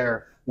ones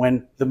there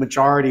when the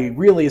majority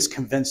really is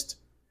convinced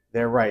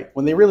they're right.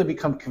 When they really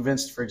become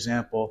convinced, for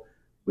example,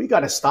 we got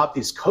to stop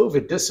these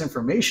COVID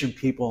disinformation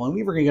people, and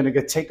we were going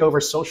to take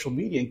over social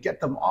media and get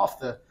them off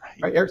the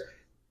right air.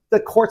 The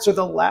courts are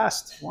the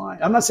last line.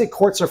 I'm not saying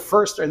courts are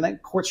first, and then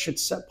courts should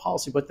set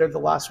policy, but they're the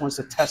last ones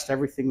to test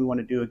everything we want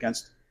to do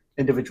against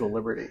individual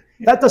liberty.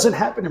 That doesn't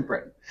happen in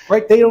Britain,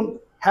 right? They don't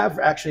have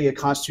actually a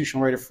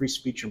constitutional right of free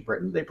speech in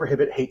Britain. They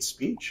prohibit hate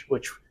speech,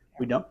 which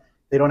we don't.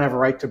 They don't have a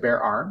right to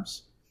bear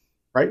arms,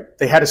 right?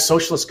 They had a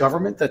socialist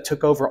government that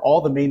took over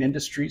all the main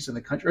industries in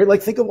the country. Right?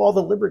 Like, think of all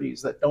the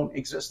liberties that don't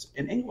exist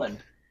in England.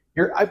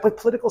 But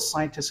political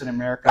scientists in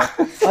America,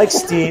 like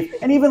Steve,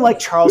 and even like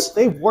Charles,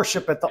 they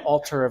worship at the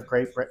altar of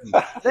Great Britain.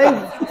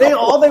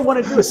 All they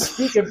want to do is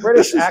speak in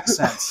British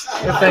accents,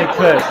 if they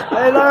could.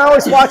 And I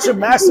always watch a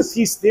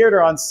Masterpiece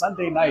Theater on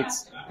Sunday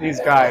nights, these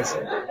guys.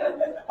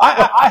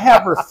 I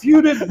have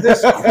refuted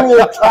this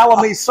cruel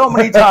calumny so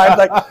many times.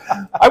 Like,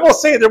 I will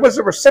say there was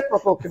a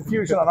reciprocal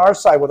confusion on our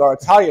side with our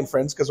Italian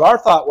friends, because our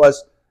thought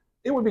was,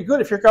 it would be good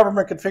if your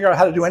government could figure out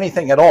how to do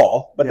anything at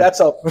all, but that's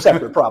a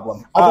separate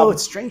problem. Although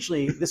it's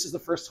strangely, this is the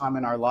first time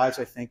in our lives,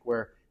 I think,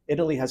 where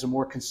Italy has a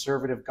more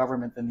conservative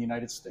government than the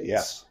United States.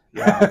 Yes.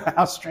 Yeah.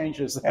 How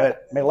strange is that? And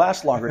it may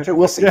last longer, too.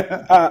 We'll see.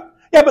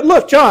 Yeah, but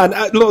look, John,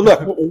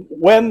 look,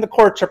 when the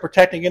courts are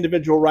protecting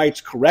individual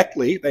rights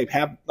correctly, they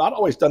have not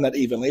always done that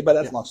evenly, but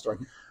that's a long story.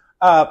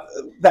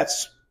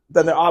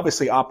 Then they're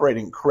obviously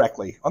operating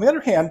correctly. On the other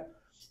hand,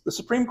 the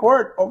Supreme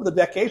Court over the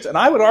decades, and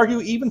I would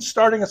argue even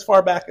starting as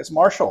far back as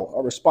Marshall,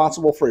 are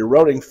responsible for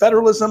eroding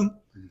federalism,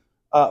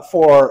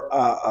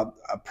 for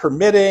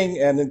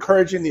permitting and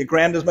encouraging the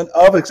aggrandizement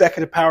of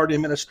executive power to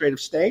administrative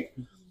state.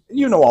 And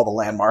you know all the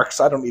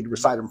landmarks. I don't need to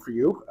recite them for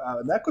you.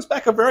 And that goes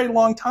back a very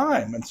long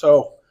time. And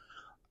so,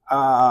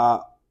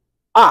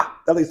 that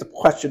leads to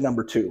question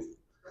number 2,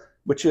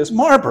 which is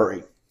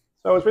Marbury.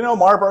 So as we know,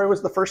 Marbury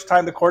was the first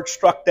time the court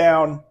struck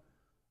down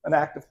an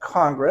act of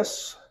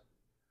Congress.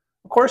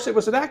 Of course, it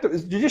was an act of, the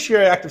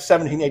Judiciary Act of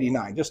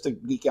 1789, just to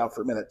geek out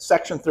for a minute.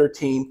 Section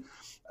 13,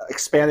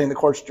 expanding the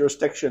court's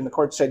jurisdiction. The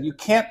court said you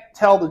can't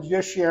tell the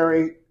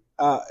judiciary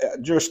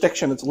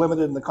jurisdiction that's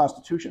limited in the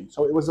Constitution.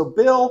 So it was a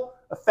bill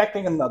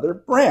affecting another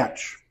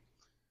branch.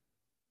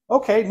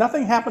 Okay,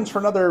 nothing happens for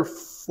another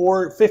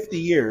 50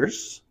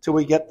 years till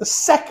we get the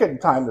second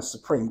time the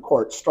Supreme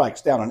Court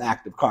strikes down an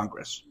act of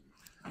Congress.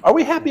 Are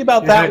we happy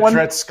about that one?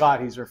 Dred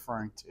Scott he's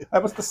referring to.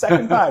 That was the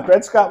second time.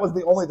 Dred Scott was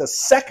only the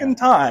second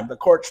time the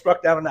court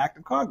struck down an act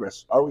of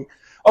Congress. Are we?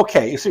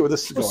 Okay, you see where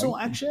this is going. So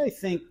actually, I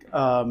think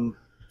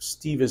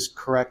Steve is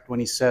correct when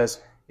he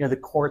says, the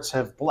courts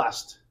have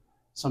blessed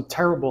some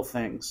terrible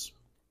things.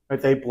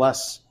 Right? They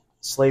bless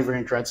slavery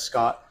in Dred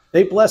Scott.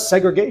 They bless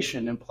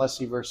segregation in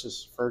Plessy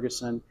versus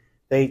Ferguson.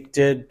 They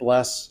did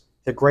bless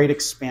the great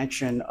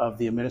expansion of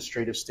the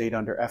administrative state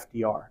under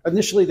FDR.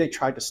 Initially, they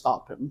tried to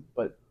stop him,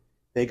 but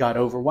they got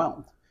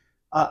overwhelmed.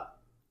 I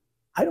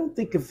don't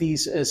think of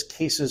these as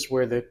cases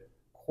where the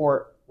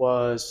court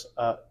was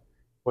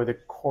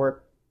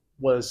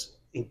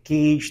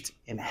engaged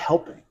in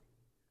helping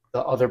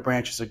the other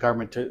branches of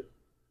government to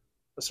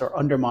sort of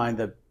undermine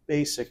the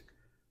basic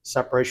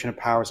separation of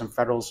powers and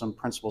federalism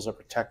principles that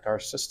protect our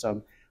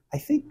system. I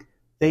think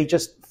they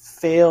just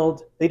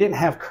failed. They didn't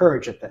have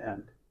courage at the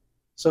end.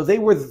 So they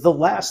were the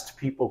last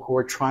people who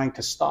were trying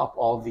to stop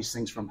all of these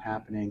things from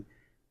happening.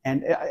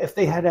 And if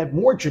they had had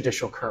more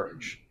judicial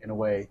courage, in a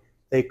way,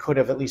 they could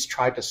have at least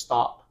tried to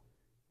stop,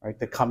 right,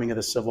 the coming of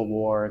the Civil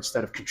War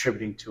instead of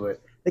contributing to it.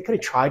 They could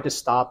have tried to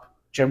stop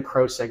Jim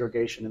Crow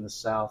segregation in the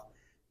South.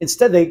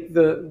 Instead,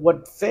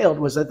 what failed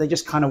was that they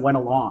just kind of went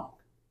along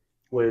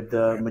with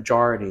the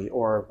majority,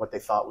 or what they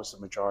thought was the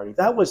majority.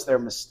 That was their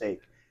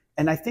mistake.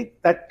 And I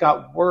think that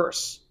got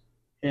worse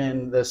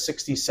in the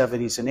 60s,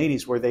 70s, and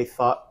 80s, where they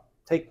thought,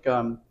 take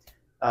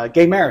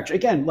gay marriage.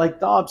 Again, like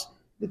Dobbs,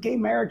 the gay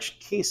marriage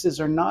cases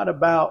are not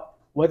about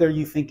whether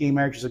you think gay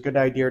marriage is a good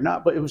idea or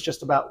not, but it was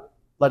just about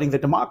letting the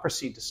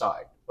democracy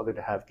decide whether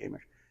to have gay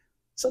marriage.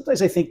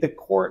 Sometimes I think the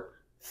court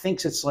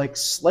thinks it's like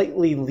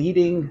slightly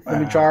leading the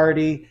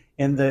majority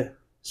in the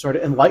sort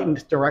of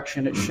enlightened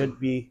direction it should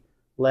be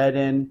led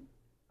in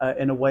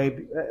a way,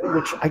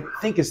 which I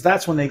think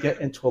that's when they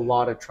get into a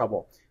lot of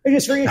trouble. And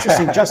it's very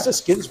interesting.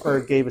 Justice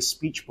Ginsburg gave a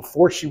speech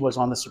before she was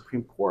on the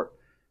Supreme Court,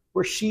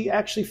 where she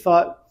actually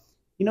thought,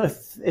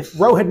 if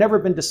Roe had never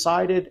been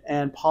decided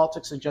and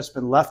politics had just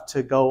been left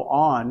to go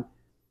on,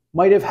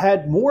 might have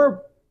had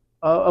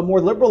a more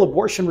liberal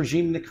abortion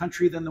regime in the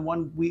country than the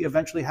one we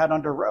eventually had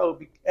under Roe.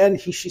 And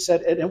she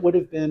said it would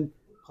have been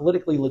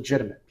politically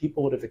legitimate.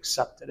 People would have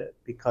accepted it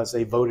because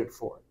they voted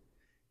for it.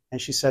 And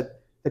she said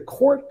the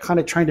court kind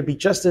of trying to be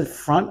just in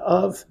front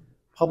of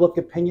public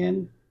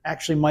opinion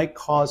actually might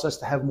cause us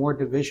to have more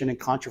division and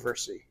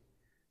controversy.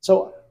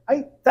 So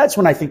that's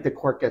when I think the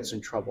court gets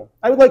in trouble.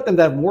 I would like them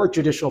to have more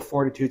judicial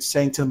fortitude,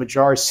 saying to the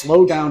majority,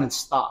 slow down and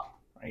stop,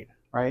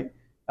 right?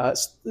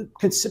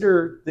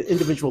 Consider the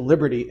individual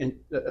liberty and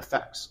the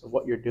effects of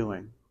what you're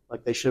doing,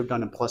 like they should have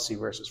done in Plessy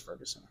versus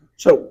Ferguson.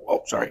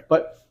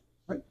 But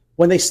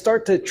when they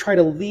start to try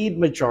to lead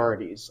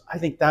majorities, I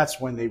think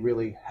that's when they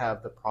really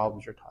have the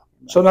problems you're talking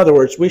about. So in other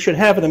words, we should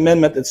have an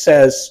amendment that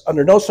says,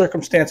 under no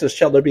circumstances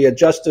shall there be a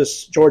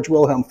Justice George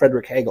Wilhelm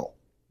Frederick Hegel.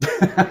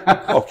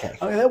 Okay.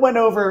 I mean, that went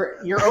over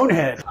your own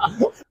head.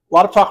 A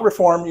lot of talk of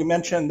reform. You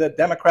mentioned that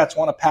Democrats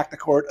want to pack the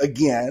court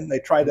again. They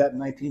tried that in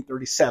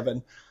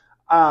 1937.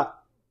 But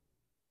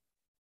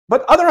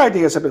other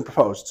ideas have been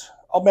proposed.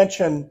 I'll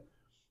mention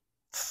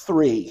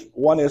three.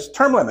 One is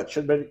term limits.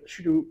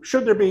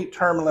 Should there be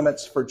term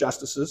limits for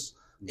justices,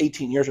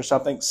 18 years or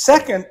something?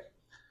 Second,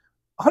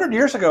 100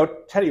 years ago,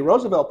 Teddy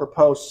Roosevelt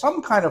proposed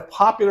some kind of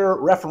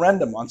popular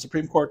referendum on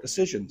Supreme Court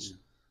decisions.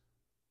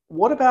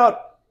 What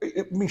about,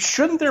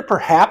 shouldn't there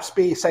perhaps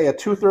be, say, a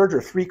 2/3 or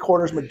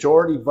 3/4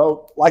 majority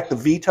vote like the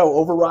veto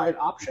override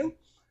option? Do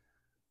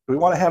we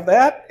want to have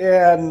that?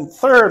 And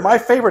third, my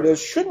favorite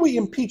is, should we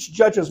impeach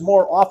judges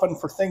more often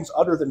for things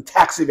other than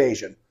tax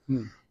evasion?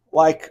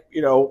 Like,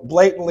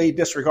 blatantly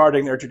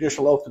disregarding their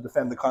judicial oath to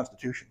defend the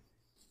Constitution.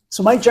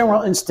 So my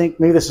general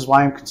instinct, maybe this is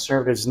why I'm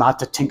conservative, is not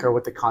to tinker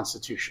with the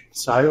Constitution.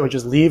 So I would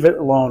just leave it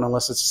alone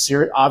unless it's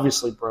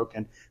obviously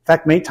broken. In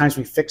fact, many times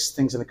we fix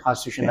things in the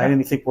Constitution that I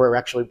didn't think were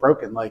actually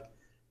broken. Like,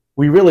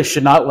 we really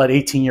should not let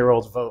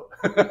 18-year-olds vote.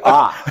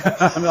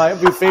 I mean,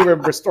 I'd be in favor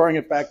of restoring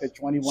it back to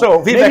 21.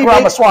 So Vivek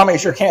Ramaswamy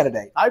is your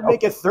candidate. I'd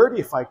make it 30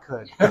 if I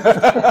could.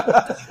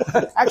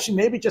 Actually,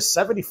 maybe just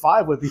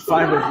 75 would be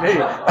fine with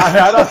me.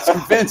 I'm not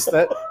convinced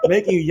that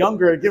making you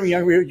younger,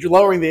 you're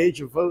lowering the age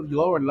of vote,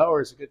 lower and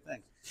lower is a good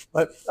thing.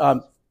 But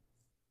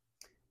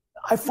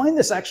I find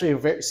this actually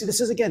this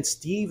is, again,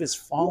 Steve is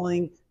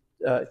falling,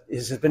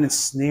 has been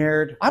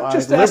ensnared by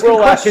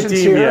liberal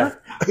academia.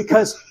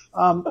 Because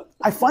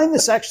I find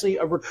this actually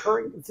a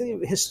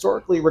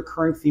historically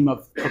recurring theme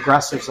of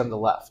progressives on the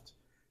left.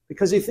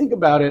 Because you think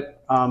about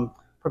it,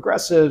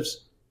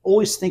 progressives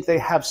always think they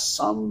have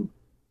some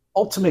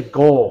ultimate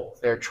goal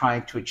they're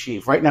trying to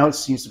achieve. Right now, it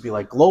seems to be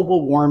like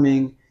global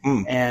warming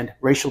and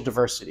racial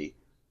diversity.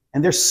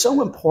 And they're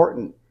so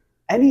important.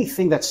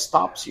 Anything that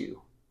stops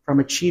you from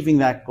achieving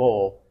that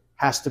goal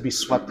has to be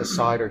swept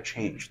aside or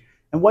changed.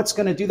 And what's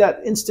going to do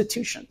that?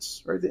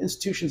 Institutions, right? The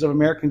institutions of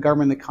American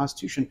government and the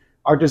Constitution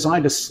are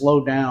designed to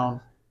slow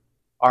down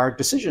our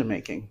decision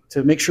making,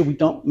 to make sure we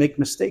don't make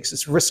mistakes.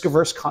 It's a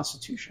risk-averse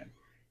constitution.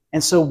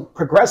 And so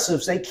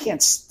progressives, they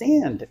can't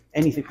stand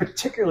anything,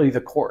 particularly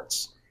the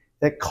courts,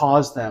 that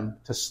cause them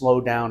to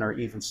slow down or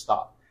even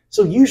stop.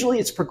 So usually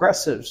it's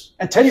progressives.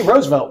 And Teddy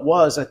Roosevelt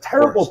was a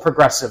terrible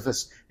progressive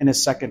in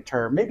his second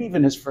term, maybe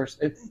even his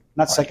first,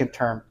 not second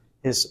term,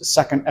 his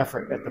second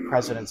effort at the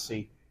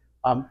presidency.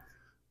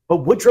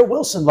 But Woodrow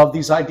Wilson loved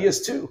these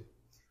ideas too,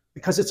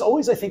 because it's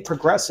always, I think,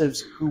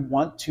 progressives who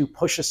want to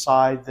push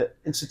aside the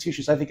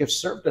institutions I think have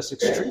served us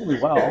extremely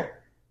well,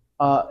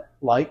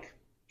 like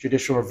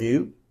judicial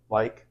review,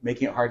 like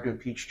making it hard to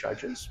impeach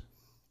judges,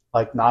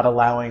 like not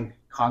allowing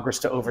Congress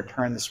to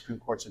overturn the Supreme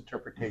Court's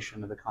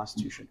interpretation of the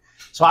Constitution.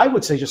 So I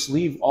would say just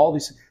leave all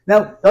these.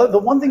 Now, the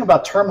one thing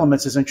about term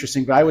limits is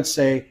interesting, but I would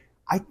say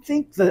I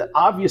think the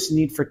obvious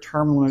need for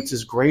term limits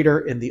is greater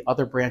in the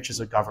other branches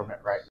of government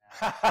right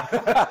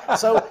now.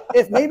 So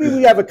if maybe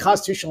we have a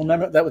constitutional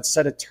amendment that would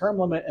set a term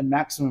limit and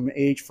maximum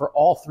age for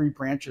all three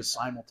branches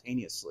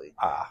simultaneously,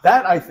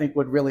 that I think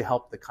would really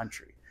help the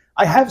country.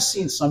 I have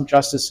seen some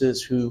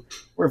justices who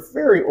were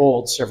very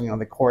old serving on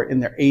the court, in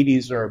their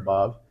 80s or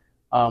above.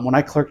 When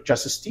I clerked,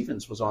 Justice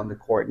Stevens was on the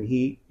court, and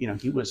he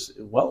was,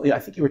 well, I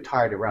think he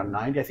retired around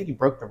 90. I think he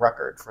broke the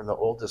record for the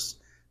oldest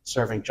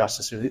serving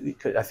justice.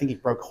 I think he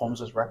broke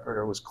Holmes's record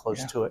or was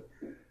close to it.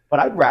 But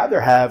I'd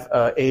rather have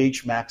an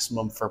age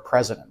maximum for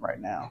president right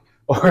now,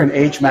 or an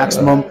age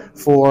maximum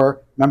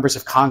for members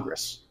of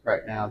Congress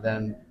right now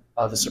than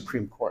the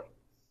Supreme Court.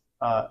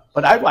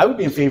 But I would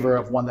be in favor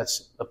of one that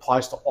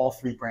applies to all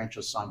three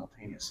branches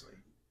simultaneously.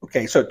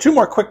 Okay, so two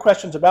more quick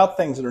questions about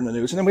things that are in the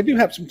news, and then we do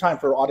have some time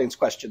for audience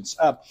questions.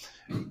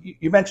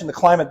 You mentioned the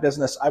climate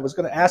business. I was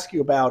going to ask you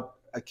about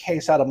a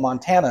case out of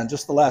Montana in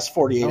just the last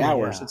 48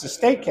 hours. Yeah. It's a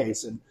state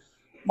case. And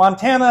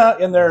Montana,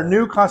 in their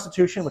new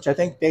constitution, which I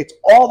think dates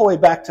all the way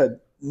back to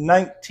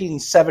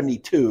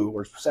 1972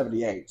 or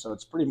 78, so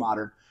it's pretty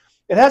modern,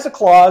 it has a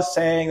clause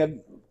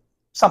saying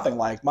something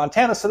like,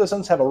 Montana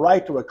citizens have a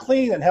right to a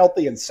clean and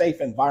healthy and safe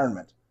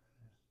environment.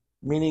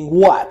 Meaning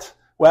what?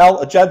 Well,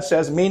 a judge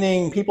says,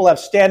 meaning people have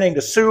standing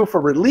to sue for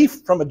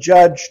relief from a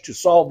judge to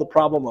solve the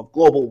problem of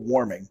global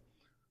warming.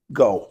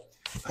 Go.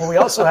 Well, we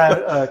also had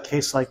a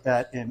case like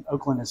that in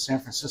Oakland and San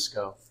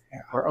Francisco,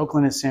 where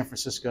Oakland and San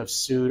Francisco have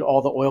sued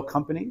all the oil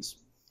companies,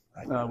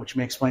 which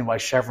may explain why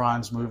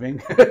Chevron's moving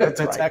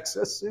to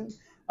Texas soon.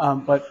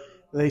 But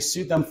they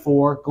sued them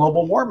for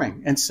global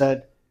warming and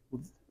said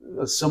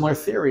a similar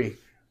theory.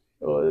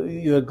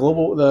 The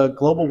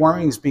global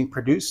warming is being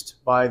produced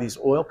by these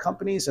oil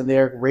companies, and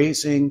they're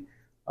raising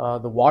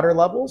the water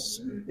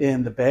levels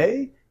in the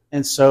bay,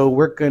 and so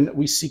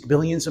we seek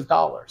billions of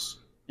dollars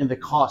in the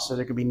costs that are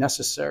going to be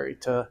necessary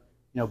to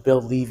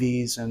build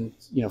levees and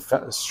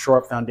shore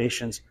up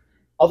foundations.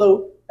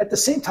 Although at the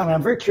same time,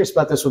 I'm very curious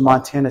about this with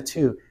Montana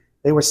too.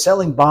 They were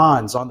selling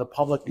bonds on the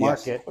public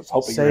market, I was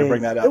hoping you were going to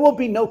bring that up. There will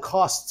be no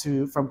cost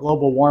from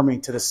global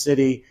warming to the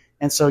city,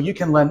 and so we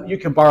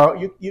can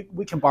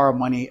borrow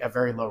money at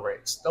very low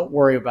rates. Don't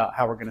worry about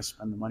how we're going to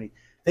spend the money.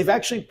 They've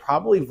actually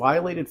probably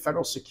violated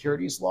federal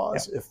securities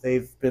laws if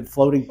they've been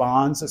floating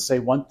bonds that say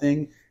one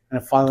thing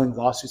and filing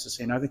lawsuits to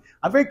say another thing.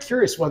 I'm very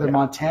curious whether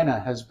Montana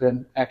has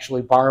been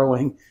actually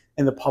borrowing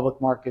in the public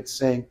market,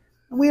 saying,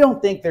 we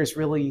don't think there's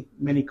really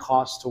many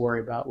costs to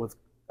worry about with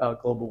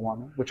global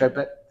warming, which I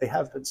bet they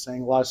have been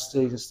saying. A lot of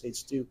cities and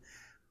states do.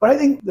 But I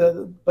think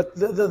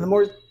the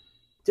more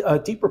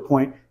deeper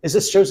point is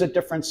this shows a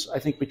difference, I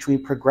think,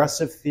 between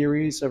progressive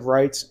theories of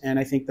rights and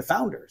I think the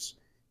founders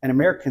and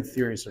American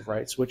theories of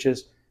rights, which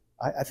is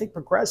I think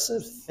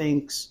progressives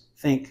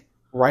think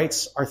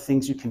rights are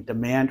things you can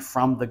demand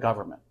from the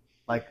government.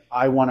 Like,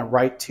 I want a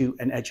right to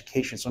an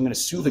education, so I'm going to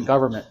sue the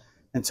government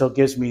until it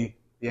gives me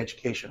the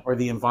education, or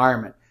the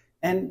environment.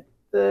 And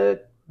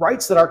the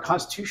rights that our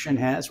Constitution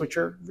has, which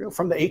are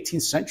from the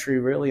 18th century,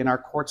 really, and our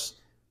courts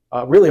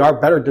really are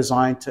better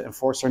designed to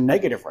enforce, are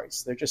negative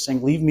rights. They're just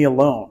saying, leave me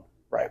alone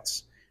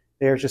rights.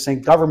 They're just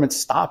saying, government,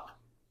 stop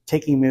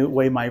taking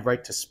away my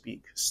right to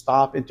speak.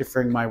 Stop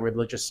interfering in my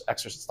religious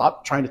exercise.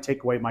 Stop trying to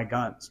take away my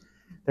guns.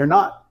 They're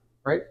not,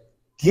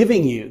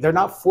 they're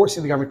not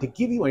forcing the government to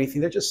give you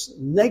anything. They're just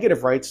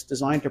negative rights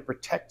designed to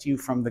protect you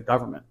from the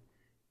government.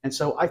 And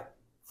so I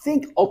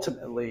think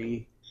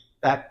ultimately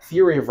that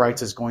theory of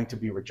rights is going to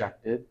be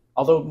rejected,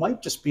 although it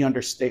might just be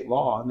under state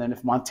law. And then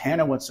if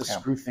Montana wants to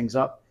screw things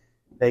up,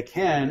 they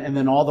can. And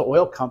then all the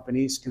oil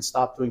companies can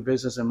stop doing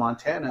business in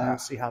Montana and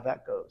see how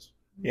that goes.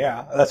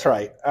 Yeah, that's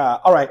right.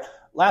 All right.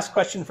 Last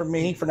question from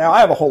me for now.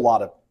 I have a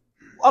lot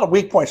of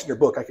weak points in your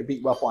book I could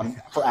beat you up on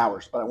for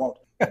hours, but I won't.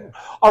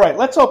 All right,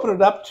 let's open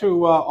it up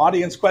to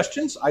audience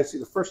questions. I see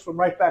the first one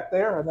right back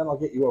there, and then I'll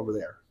get you over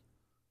there.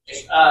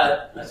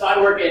 So I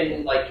work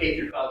in K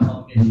through 12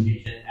 public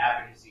education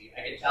advocacy.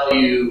 I get tell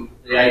you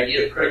the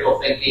idea of critical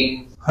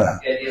thinking,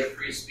 the idea of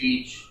free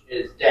speech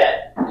is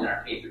dead in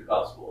our K through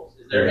 12 schools.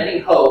 Is there any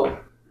hope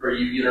for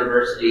you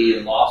university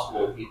and law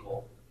school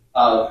people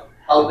of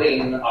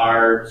helping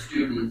our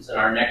students and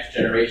our next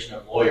generation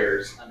of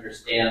lawyers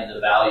understand the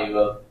value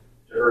of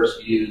diverse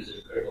views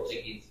and critical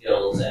thinking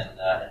skills and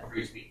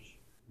free speech?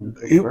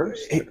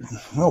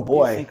 Oh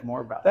boy, think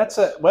more about that's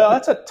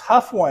a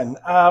tough one.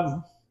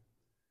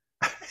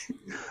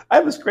 I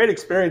have this great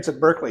experience at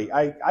Berkeley.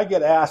 I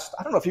get asked,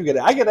 I don't know if you get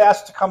it, I get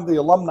asked to come to the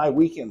alumni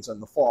weekends in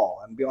the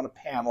fall and be on a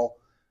panel,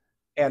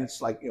 and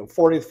it's like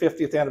 40th,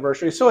 50th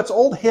anniversary. So it's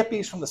old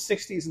hippies from the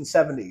 60s and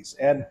 70s,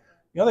 and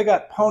they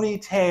got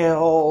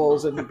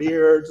ponytails and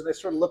beards, and they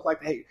sort of look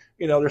like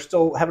they're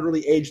still haven't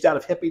really aged out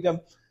of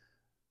hippiedom.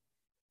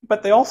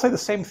 But they all say the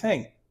same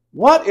thing.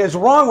 What is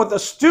wrong with the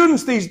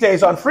students these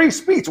days on free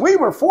speech? We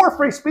were for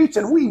free speech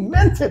and we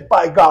meant it,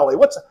 by golly.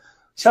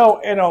 So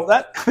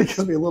that kind of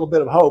gives me a little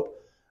bit of hope.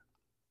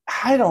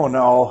 I don't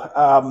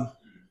know.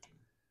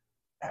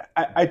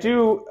 I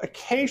do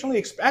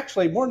occasionally,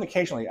 actually more than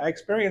occasionally, I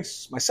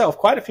experience myself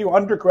quite a few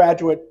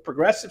undergraduate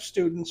progressive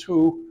students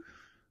who,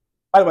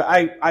 by the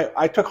way,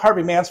 I took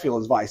Harvey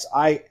Mansfield's advice.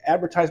 I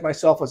advertise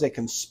myself as a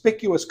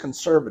conspicuous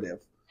conservative.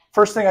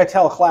 First thing I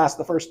tell a class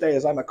the first day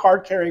is I'm a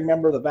card-carrying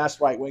member of the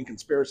vast right-wing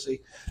conspiracy,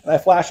 and I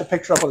flash a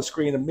picture up on the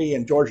screen of me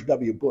and George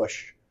W.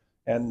 Bush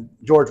and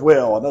George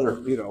Will,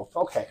 another,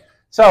 okay.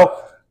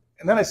 So,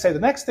 and then I say the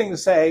next thing to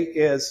say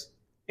is,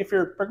 if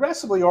you're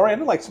progressively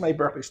oriented, like so many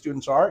Berkeley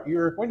students are,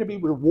 you're going to be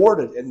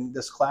rewarded in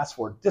this class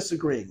for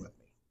disagreeing with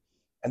me.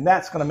 And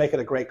that's going to make it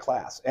a great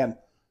class. And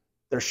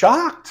they're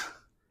shocked.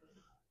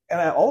 And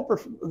all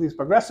these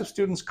progressive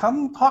students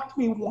come talk to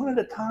me one at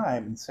a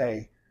time and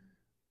say,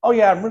 oh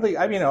yeah,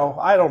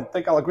 I don't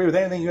think I'll agree with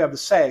anything you have to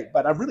say,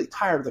 but I'm really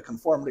tired of the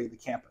conformity of the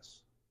campus.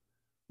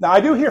 Now, I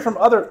do hear from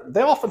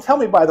they often tell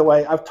me, by the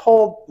way, I've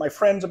told my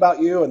friends about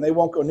you and they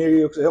won't go near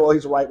you because, well,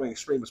 he's a right-wing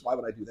extremist. Why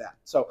would I do that?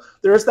 So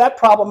there is that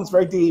problem. It's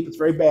very deep. It's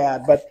very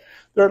bad. But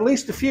there are at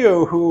least a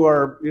few who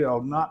are,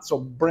 not so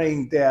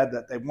brain dead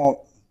that they won't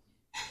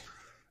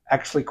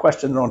actually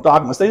question their own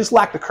dogmas. They just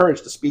lack the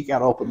courage to speak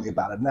out openly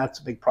about it, and that's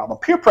a big problem.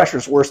 Peer pressure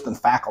is worse than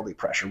faculty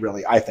pressure,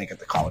 really, I think, at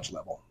the college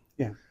level.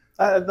 Yeah.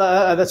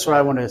 That's what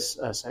I want to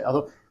say.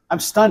 Although I'm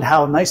stunned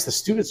how nice the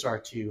students are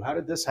to you. How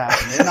did this happen?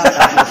 They're not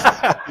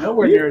that nice,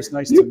 nowhere near as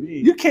nice to me.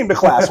 You came to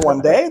class one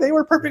day. They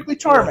were perfectly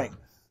charming.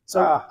 So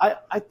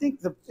I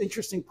think the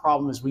interesting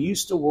problem is we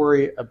used to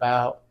worry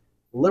about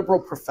liberal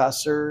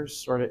professors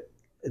sort of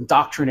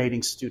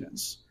indoctrinating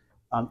students.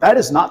 That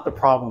is not the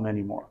problem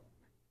anymore.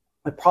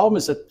 The problem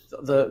is that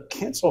the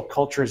cancel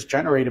culture is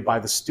generated by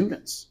the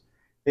students.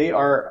 They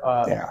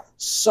are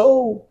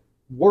so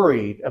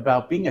worried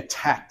about being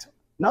attacked,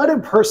 not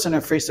in person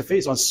and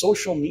face-to-face, on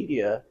social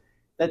media,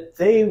 that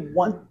they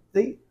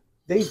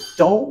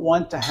don't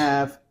want to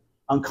have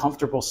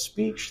uncomfortable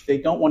speech. They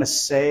don't want to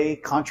say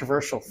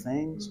controversial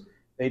things.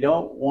 They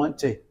don't want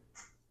to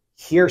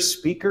hear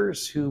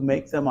speakers who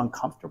make them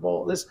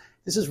uncomfortable. This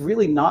is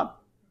really not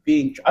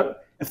being.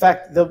 In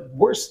fact, the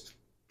worst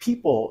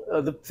people,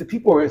 the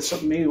people who are in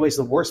so many ways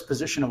the worst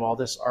position of all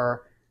this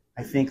are,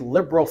 I think,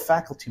 liberal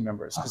faculty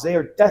members, because they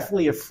are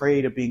definitely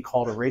afraid of being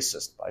called a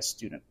racist by a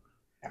student.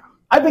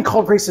 I've been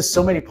called racist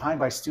so many times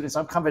by students,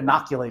 I'm kind of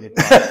inoculated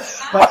by it.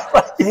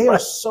 But they are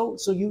so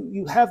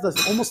you have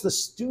almost the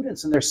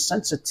students and their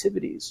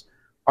sensitivities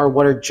are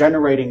what are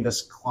generating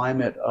this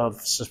climate of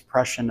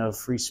suppression of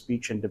free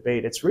speech and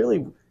debate.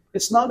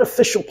 It's not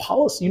official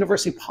policy,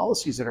 university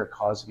policies that are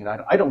causing it,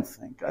 I don't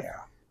think.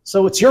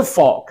 So it's your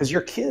fault because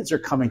your kids are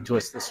coming to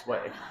us this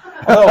way.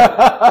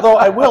 Although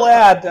I will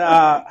add,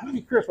 I'd be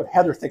curious what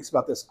Heather thinks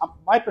about this.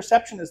 My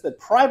perception is that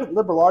private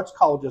liberal arts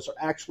colleges are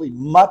actually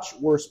much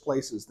worse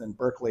places than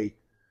Berkeley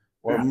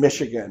or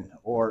Michigan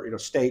or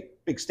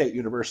big state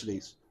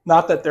universities.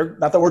 Not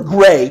that we're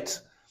great,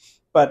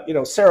 but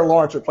Sarah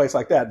Lawrence or a place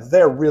like that,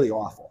 they're really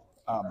awful.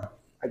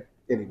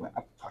 Anyway,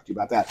 I'll talk to you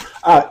about that.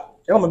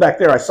 Gentleman back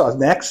there I saw is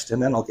next,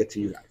 and then I'll get to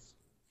you guys.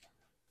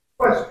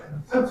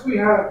 Question. Since we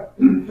have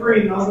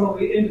three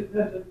nominally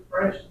independent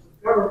branches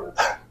of government,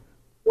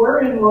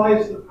 wherein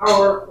lies the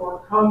power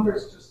for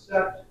Congress to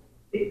set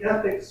the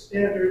ethics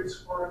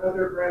standards for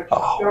another branch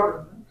of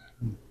government?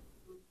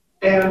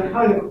 And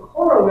kind of a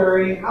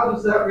corollary, how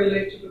does that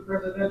relate to the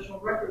Presidential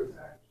Records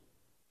Act?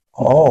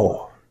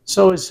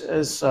 So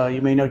as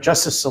you may know,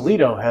 Justice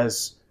Alito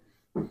has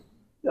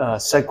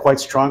said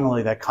quite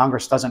strongly that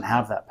Congress doesn't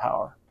have that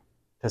power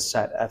to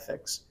set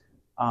ethics.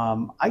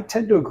 I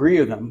tend to agree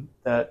with him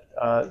that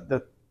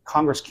the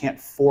Congress can't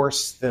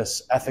force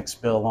this ethics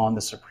bill on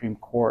the Supreme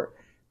Court.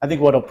 I think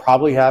what will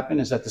probably happen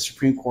is that the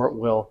Supreme Court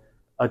will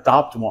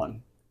adopt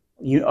one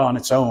on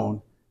its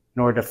own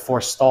in order to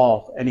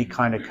forestall any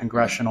kind of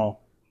congressional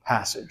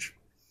passage.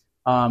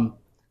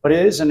 But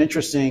it is an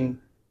interesting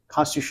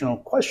constitutional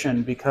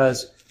question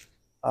because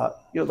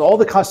all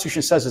the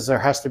Constitution says is there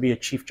has to be a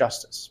Chief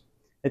Justice.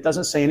 It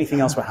doesn't say anything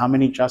else about how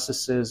many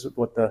justices,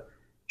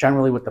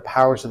 generally what the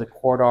powers of the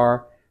court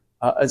are.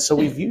 And so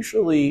we've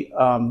usually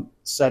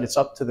said it's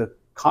up to the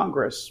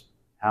Congress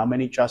how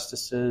many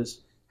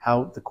justices,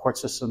 how the court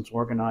system's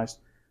organized.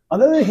 On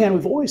the other hand,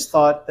 we've always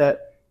thought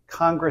that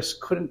Congress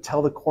couldn't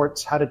tell the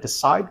courts how to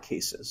decide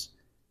cases.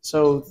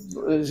 So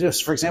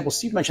just for example,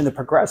 Steve mentioned the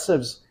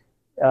progressives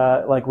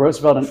like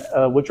Roosevelt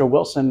and Woodrow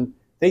Wilson,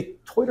 they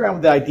toyed around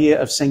with the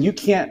idea of saying you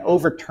can't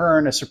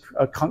overturn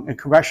a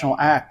congressional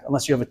act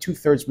unless you have a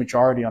 2/3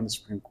 majority on the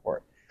Supreme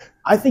Court.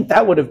 I think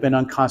that would have been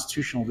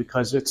unconstitutional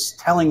because it's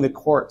telling the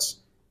courts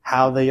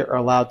how they are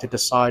allowed to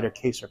decide a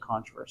case or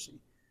controversy.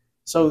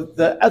 So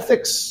the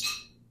ethics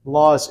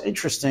law is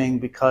interesting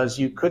because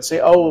you could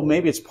say, oh,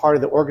 maybe it's part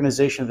of the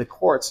organization of the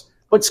courts,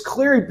 but it's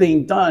clearly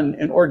being done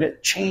in order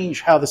to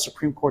change how the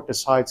Supreme Court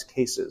decides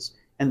cases.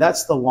 And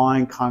that's the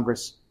line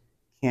Congress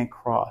can't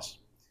cross.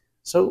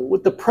 So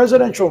with the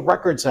Presidential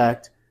Records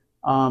Act,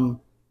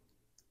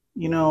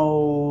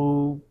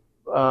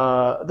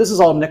 this is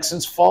all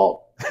Nixon's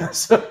fault.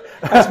 So,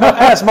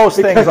 as most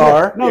things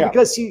are. No,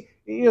 because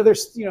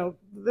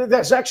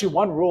there's actually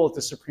one rule at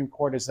the Supreme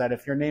Court is that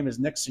if your name is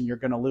Nixon, you're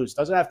going to lose. It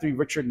doesn't have to be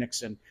Richard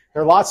Nixon.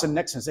 There are lots of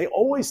Nixons. They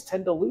always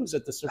tend to lose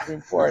at the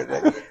Supreme Court.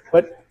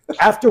 But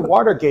after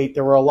Watergate,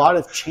 there were a lot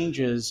of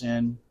changes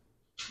in,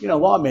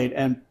 law made.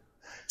 And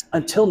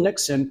until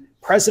Nixon,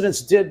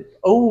 presidents did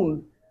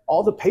own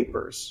all the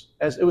papers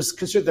as it was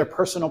considered their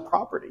personal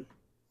property.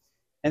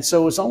 And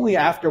so it was only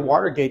after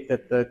Watergate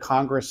that the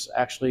Congress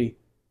actually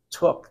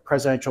took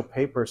presidential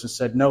papers and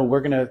said, no, we're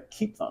going to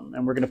keep them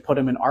and we're going to put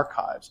them in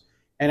archives.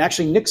 And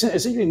actually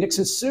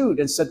Nixon sued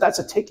and said, that's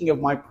a taking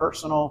of my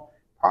personal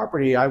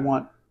property. I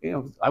want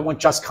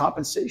just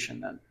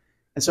compensation then.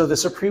 And so the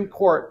Supreme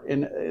Court,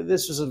 and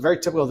this was very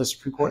typical of the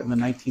Supreme Court in the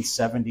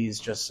 1970s,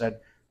 just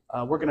said,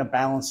 we're going to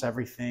balance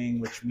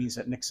everything, which means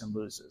that Nixon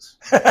loses.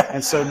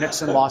 And so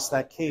Nixon lost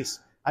that case.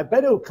 I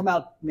bet it would come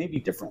out maybe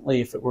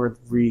differently if it were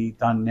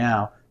redone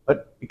now.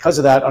 But because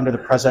of that, under the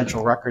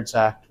Presidential Records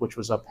Act, which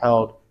was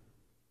upheld,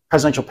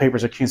 presidential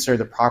papers are considered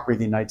the property of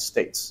the United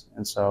States.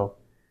 And so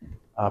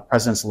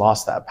presidents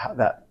lost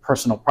that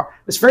personal property.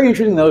 It's very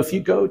interesting, though, if you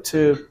go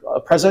to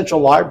presidential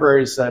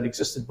libraries that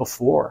existed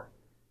before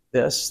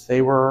this,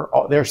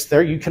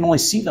 they're you can only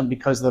see them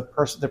because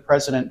the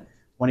president,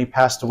 when he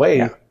passed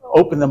away,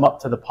 opened them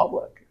up to the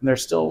public. And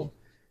there's still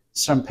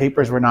some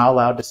papers we're not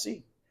allowed to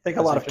see. I think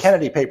a lot of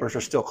Kennedy papers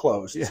are still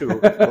closed, too,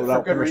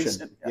 without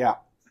permission. Yeah.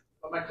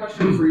 But my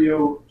question for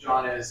you,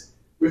 John, is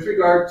with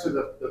regard to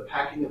the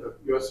packing of the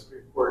U.S.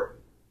 Supreme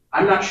Court,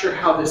 I'm not sure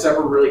how this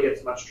ever really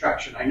gets much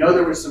traction. I know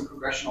there was some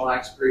congressional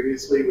acts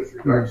previously with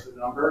regard to the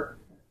number,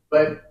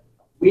 but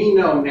we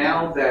know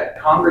now that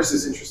Congress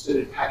is interested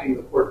in packing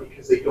the court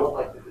because they don't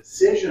like the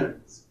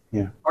decisions.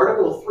 Yeah.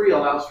 Article 3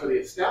 allows for the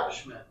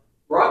establishment,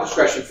 broad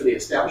discretion for the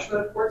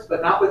establishment of courts,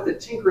 but not with the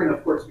tinkering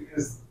of courts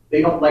because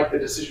they don't like the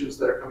decisions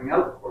that are coming out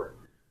of the court.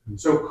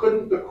 So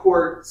couldn't the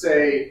court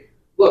say,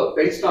 look,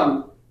 based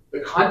on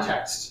the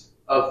context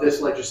of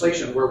this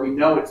legislation where we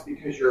know it's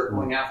because you're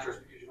going after us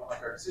because you don't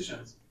like our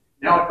decisions,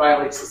 now it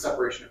violates the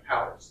separation of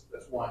powers.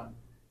 That's one.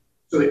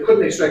 So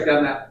couldn't they strike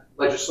down that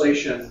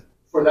legislation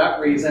for that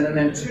reason? And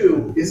then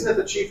two, isn't it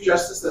the Chief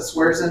Justice that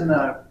swears in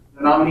the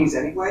nominees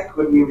anyway?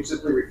 Couldn't you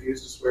simply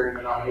refuse to swear in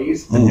the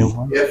nominees? The new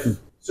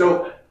ones?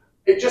 So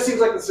it just seems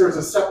like there's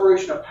a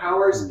separation of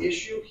powers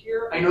issue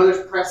here. I know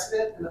there's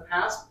precedent in the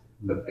past,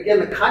 but again,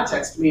 the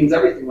context means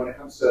everything when it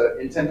comes to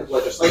intent of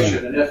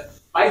legislation. And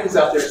if Biden's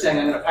out there saying,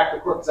 I'm going to pack the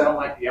court because I don't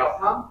like the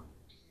outcome,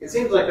 it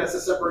seems like that's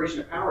a separation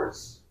of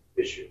powers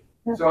issue.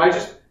 So I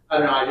don't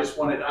know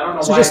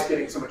why it's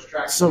getting so much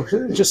traction.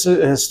 So just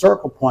a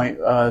historical point,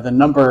 the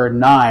number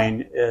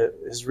 9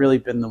 has really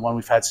been the one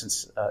we've had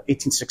since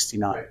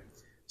 1869. Right.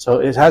 So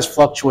it has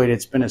fluctuated.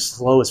 It's been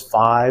as low as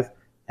 5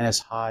 and as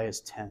high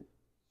as 10.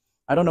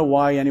 I don't know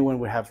why anyone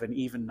would have an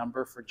even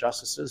number for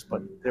justices,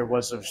 but there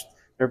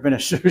have been a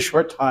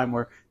short time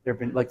where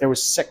there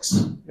was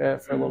 6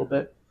 for a little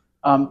bit.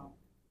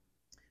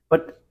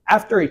 But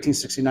after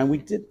 1869, we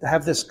did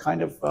have this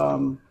kind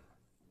of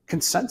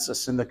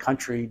consensus in the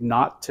country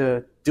not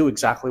to do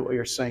exactly what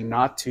you're saying,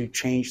 not to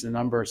change the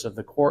numbers of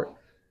the court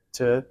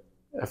to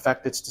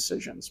affect its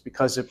decisions,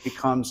 because it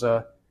becomes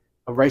a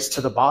race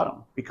to the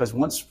bottom. Because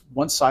once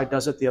one side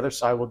does it, the other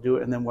side will do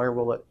it, and then where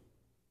will it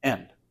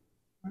end?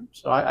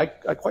 So I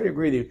quite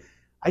agree with you.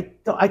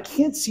 I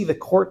can't see the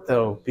court,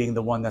 though, being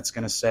the one that's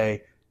going to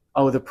say,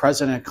 oh, the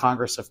president and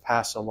Congress have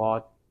passed a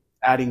law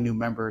adding new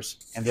members,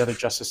 and the other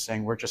justice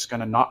saying we're just going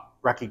to not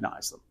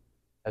recognize them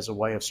as a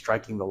way of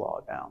striking the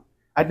law down.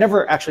 I'd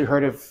never actually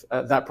heard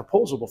of that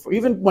proposal before.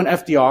 Even when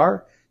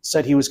FDR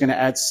said he was going to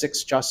add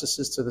 6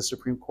 justices to the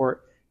Supreme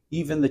Court,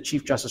 even the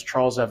Chief Justice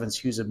Charles Evans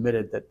Hughes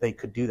admitted that they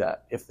could do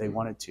that if they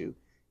wanted to.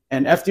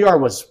 And FDR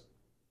was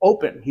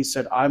open. He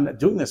said, I'm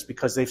doing this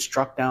because they've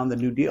struck down the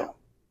New Deal.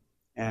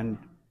 And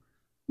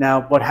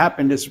now what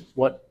happened is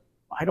what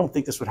I don't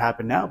think this would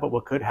happen now, but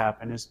what could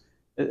happen is,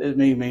 it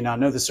may not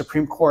know, the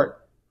Supreme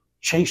Court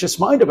changed its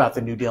mind about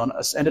the New Deal and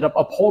ended up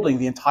upholding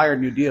the entire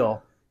New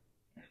Deal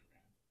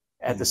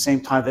at the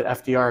same time that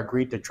FDR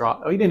agreed to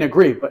drop. Oh, he didn't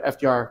agree, but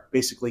FDR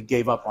basically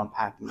gave up on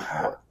packing the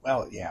court.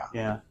 Well, yeah.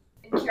 Yeah.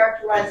 In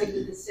characterizing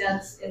the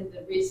dissents in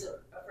the recent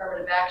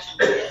affirmative action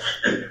case.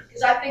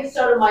 Because I think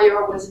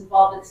Sotomayor was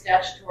involved in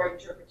statutory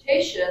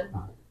interpretation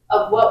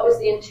of what was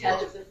the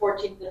intent of the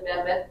 14th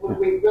Amendment. Were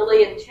we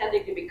really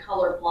intending to be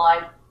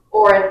colorblind,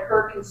 or in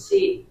her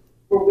conceit,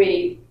 were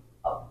we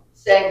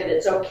saying that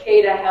it's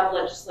okay to have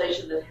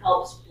legislation that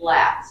helps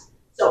blacks?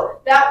 So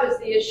that was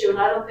the issue, and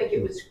I don't think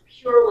it was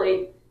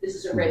purely, this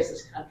is a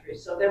racist country.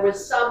 So there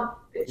was some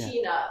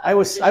patina. Yeah. I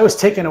was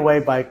taken away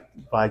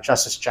by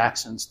Justice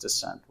Jackson's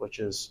dissent, which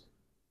is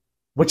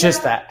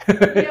that.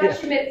 Yeah,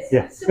 she made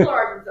similar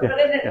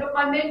arguments. But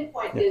my main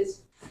point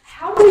is,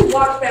 how do we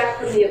walk back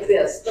from the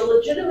abyss? The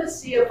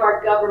legitimacy of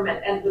our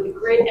government and the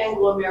great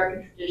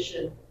Anglo-American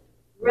tradition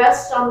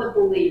rests on the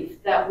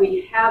belief that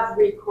we have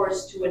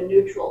recourse to a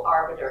neutral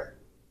arbiter,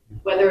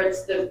 whether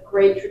it's the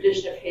great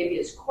tradition of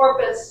habeas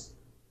corpus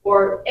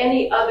or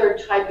any other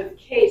type of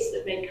case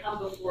that may come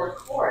before a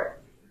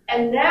court.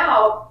 And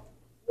now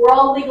we're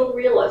all legal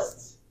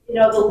realists. You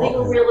know, the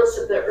legal realists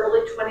of the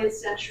early 20th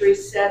century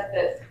said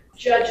that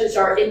judges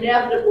are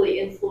inevitably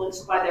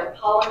influenced by their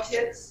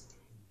politics.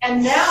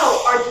 And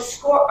now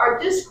our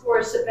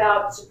discourse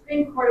about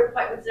Supreme Court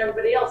appointments and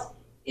everybody else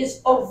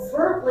is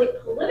overtly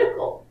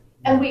political.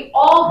 And we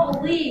all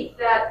believe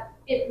that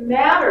it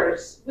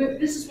matters.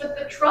 This is with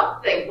the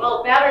Trump thing.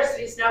 Well, it matters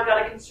that he's now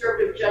got a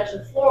conservative judge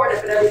in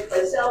Florida, but every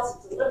place else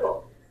it's a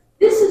liberal.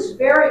 This is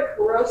very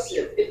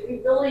corrosive. If we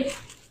really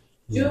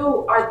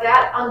are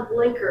that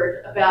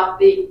unblinkered about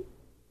the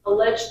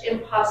alleged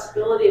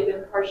impossibility of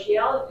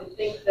impartiality, to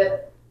think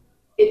that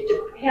it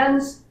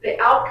depends, the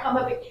outcome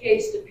of a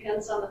case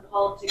depends on the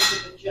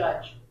politics of the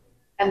judge.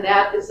 And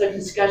that is a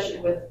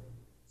discussion with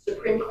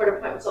Supreme Court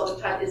appointments all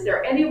the time. Is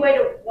there any way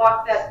to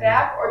walk that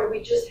back, or do we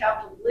just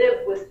have to live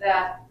with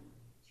that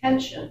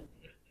tension?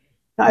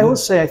 I will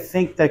say I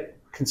think that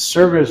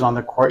conservatives on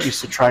the court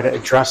used to try to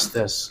address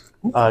this,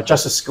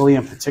 Justice Scalia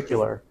in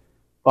particular,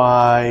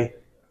 by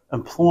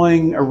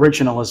employing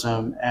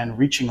originalism and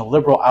reaching a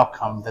liberal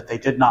outcome that they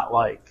did not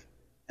like,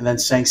 and then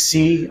saying,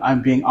 see,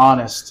 I'm being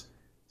honest.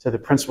 So the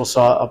principle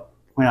I'll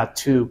point out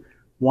two.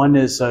 One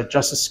is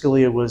Justice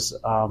Scalia was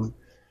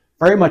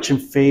very much in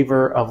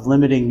favor of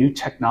limiting new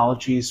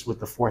technologies with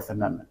the Fourth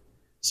Amendment.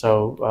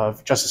 So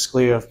Justice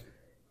Scalia,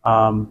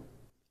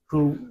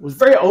 who was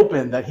very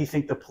open that he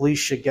think the police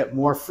should get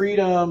more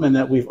freedom and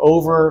that we've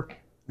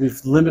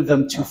limited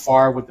them too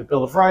far with the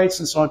Bill of Rights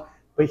and so on.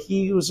 But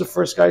he was the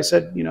first guy who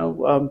said,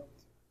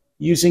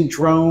 using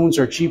drones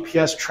or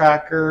GPS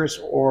trackers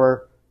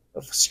or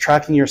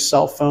tracking your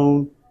cell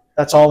phone,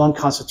 that's all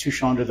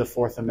unconstitutional under the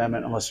Fourth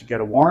Amendment unless you get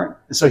a warrant.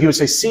 And so he would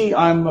say, see,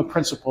 I'm a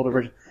principled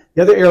original.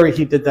 The other area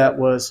he did that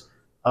was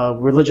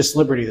religious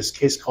liberty, this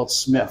case called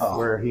Smith,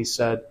 where he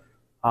said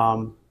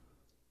when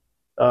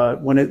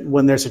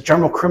there's a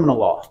general criminal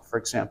law, for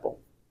example,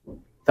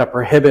 that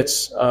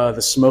prohibits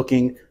the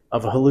smoking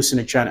of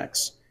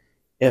hallucinogenics,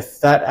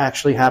 if that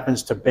actually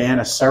happens to ban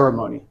a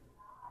ceremony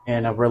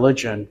in a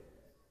religion,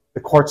 the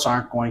courts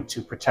aren't going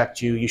to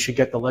protect you. You should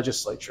get the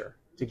legislature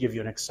to give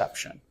you an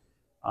exception.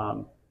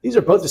 These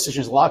are both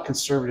decisions a lot of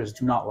conservatives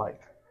do not like.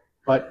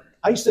 But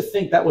I used to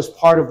think that was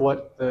part of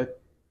what the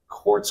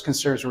courts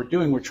conservatives were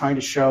doing. We're trying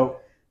to show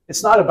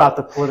it's not about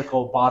the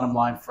political bottom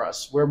line for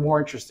us. We're more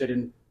interested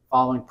in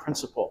following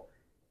principle.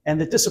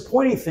 And the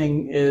disappointing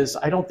thing is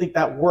I don't think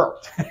that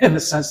worked in the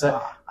sense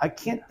that I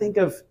can't think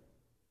of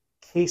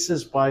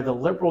cases by the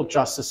liberal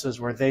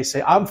justices where they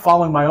say, I'm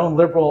following my own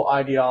liberal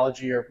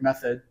ideology or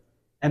method,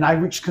 and I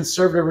reach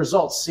conservative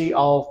results. See,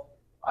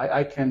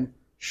 I can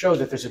show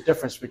that there's a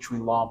difference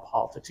between law and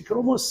politics. You could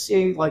almost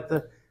see like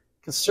the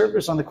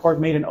conservatives on the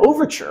court made an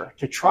overture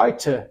to try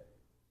to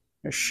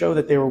show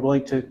that they were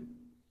willing to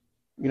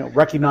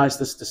recognize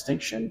this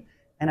distinction.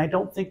 And I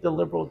don't think the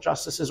liberal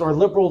justices or the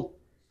liberal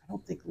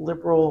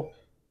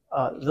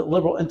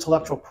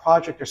intellectual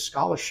project or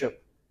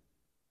scholarship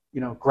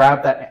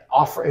grab that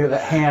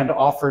hand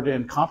offered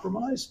in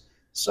compromise.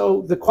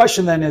 So the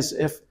question then is,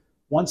 if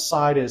one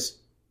side,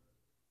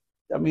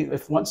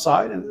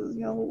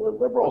 and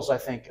liberals, I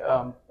think,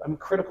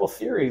 critical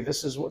theory,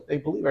 this is what they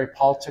believe, right?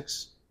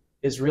 Politics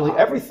is really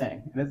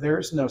everything, and there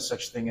is no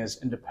such thing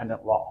as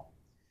independent law.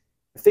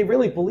 If they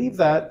really believe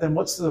that, then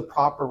what's the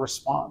proper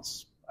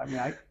response? I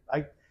mean,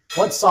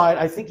 one side,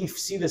 I think you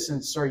see this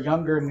in sort of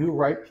younger, new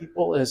right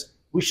people, is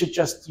we should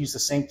just use the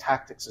same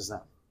tactics as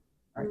them,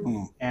 right?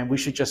 Mm-hmm. And we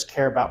should just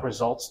care about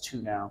results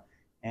too now,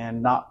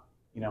 and not,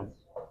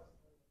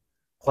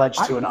 pledge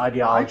to an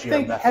ideology.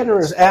 I think Heather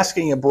is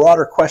asking a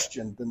broader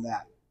question than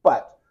that,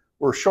 but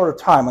we're short of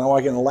time, and I want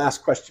to get in the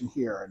last question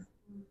here, and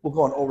we'll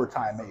go in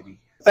overtime maybe.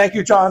 Thank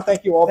you, John.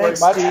 Thank you all very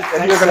much.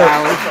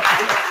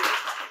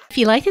 If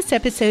you like this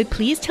episode,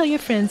 please tell your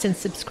friends and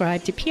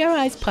subscribe to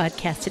PRI's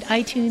podcast at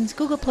iTunes,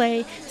 Google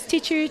Play,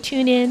 Stitcher,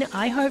 TuneIn,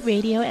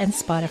 iHeartRadio, and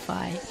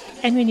Spotify.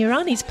 And when you're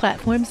on these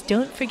platforms,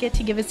 don't forget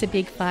to give us a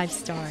big 5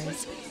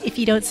 stars. If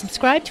you don't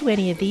subscribe to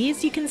any of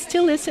these, you can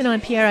still listen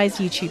on PRI's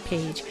YouTube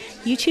page,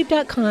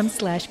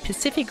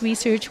 youtube.com/Pacific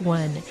Research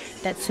 1.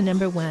 That's the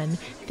number 1.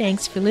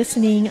 Thanks for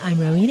listening. I'm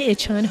Rowena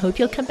Ichon. Hope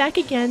you'll come back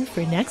again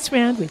for next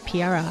round with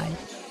PRI.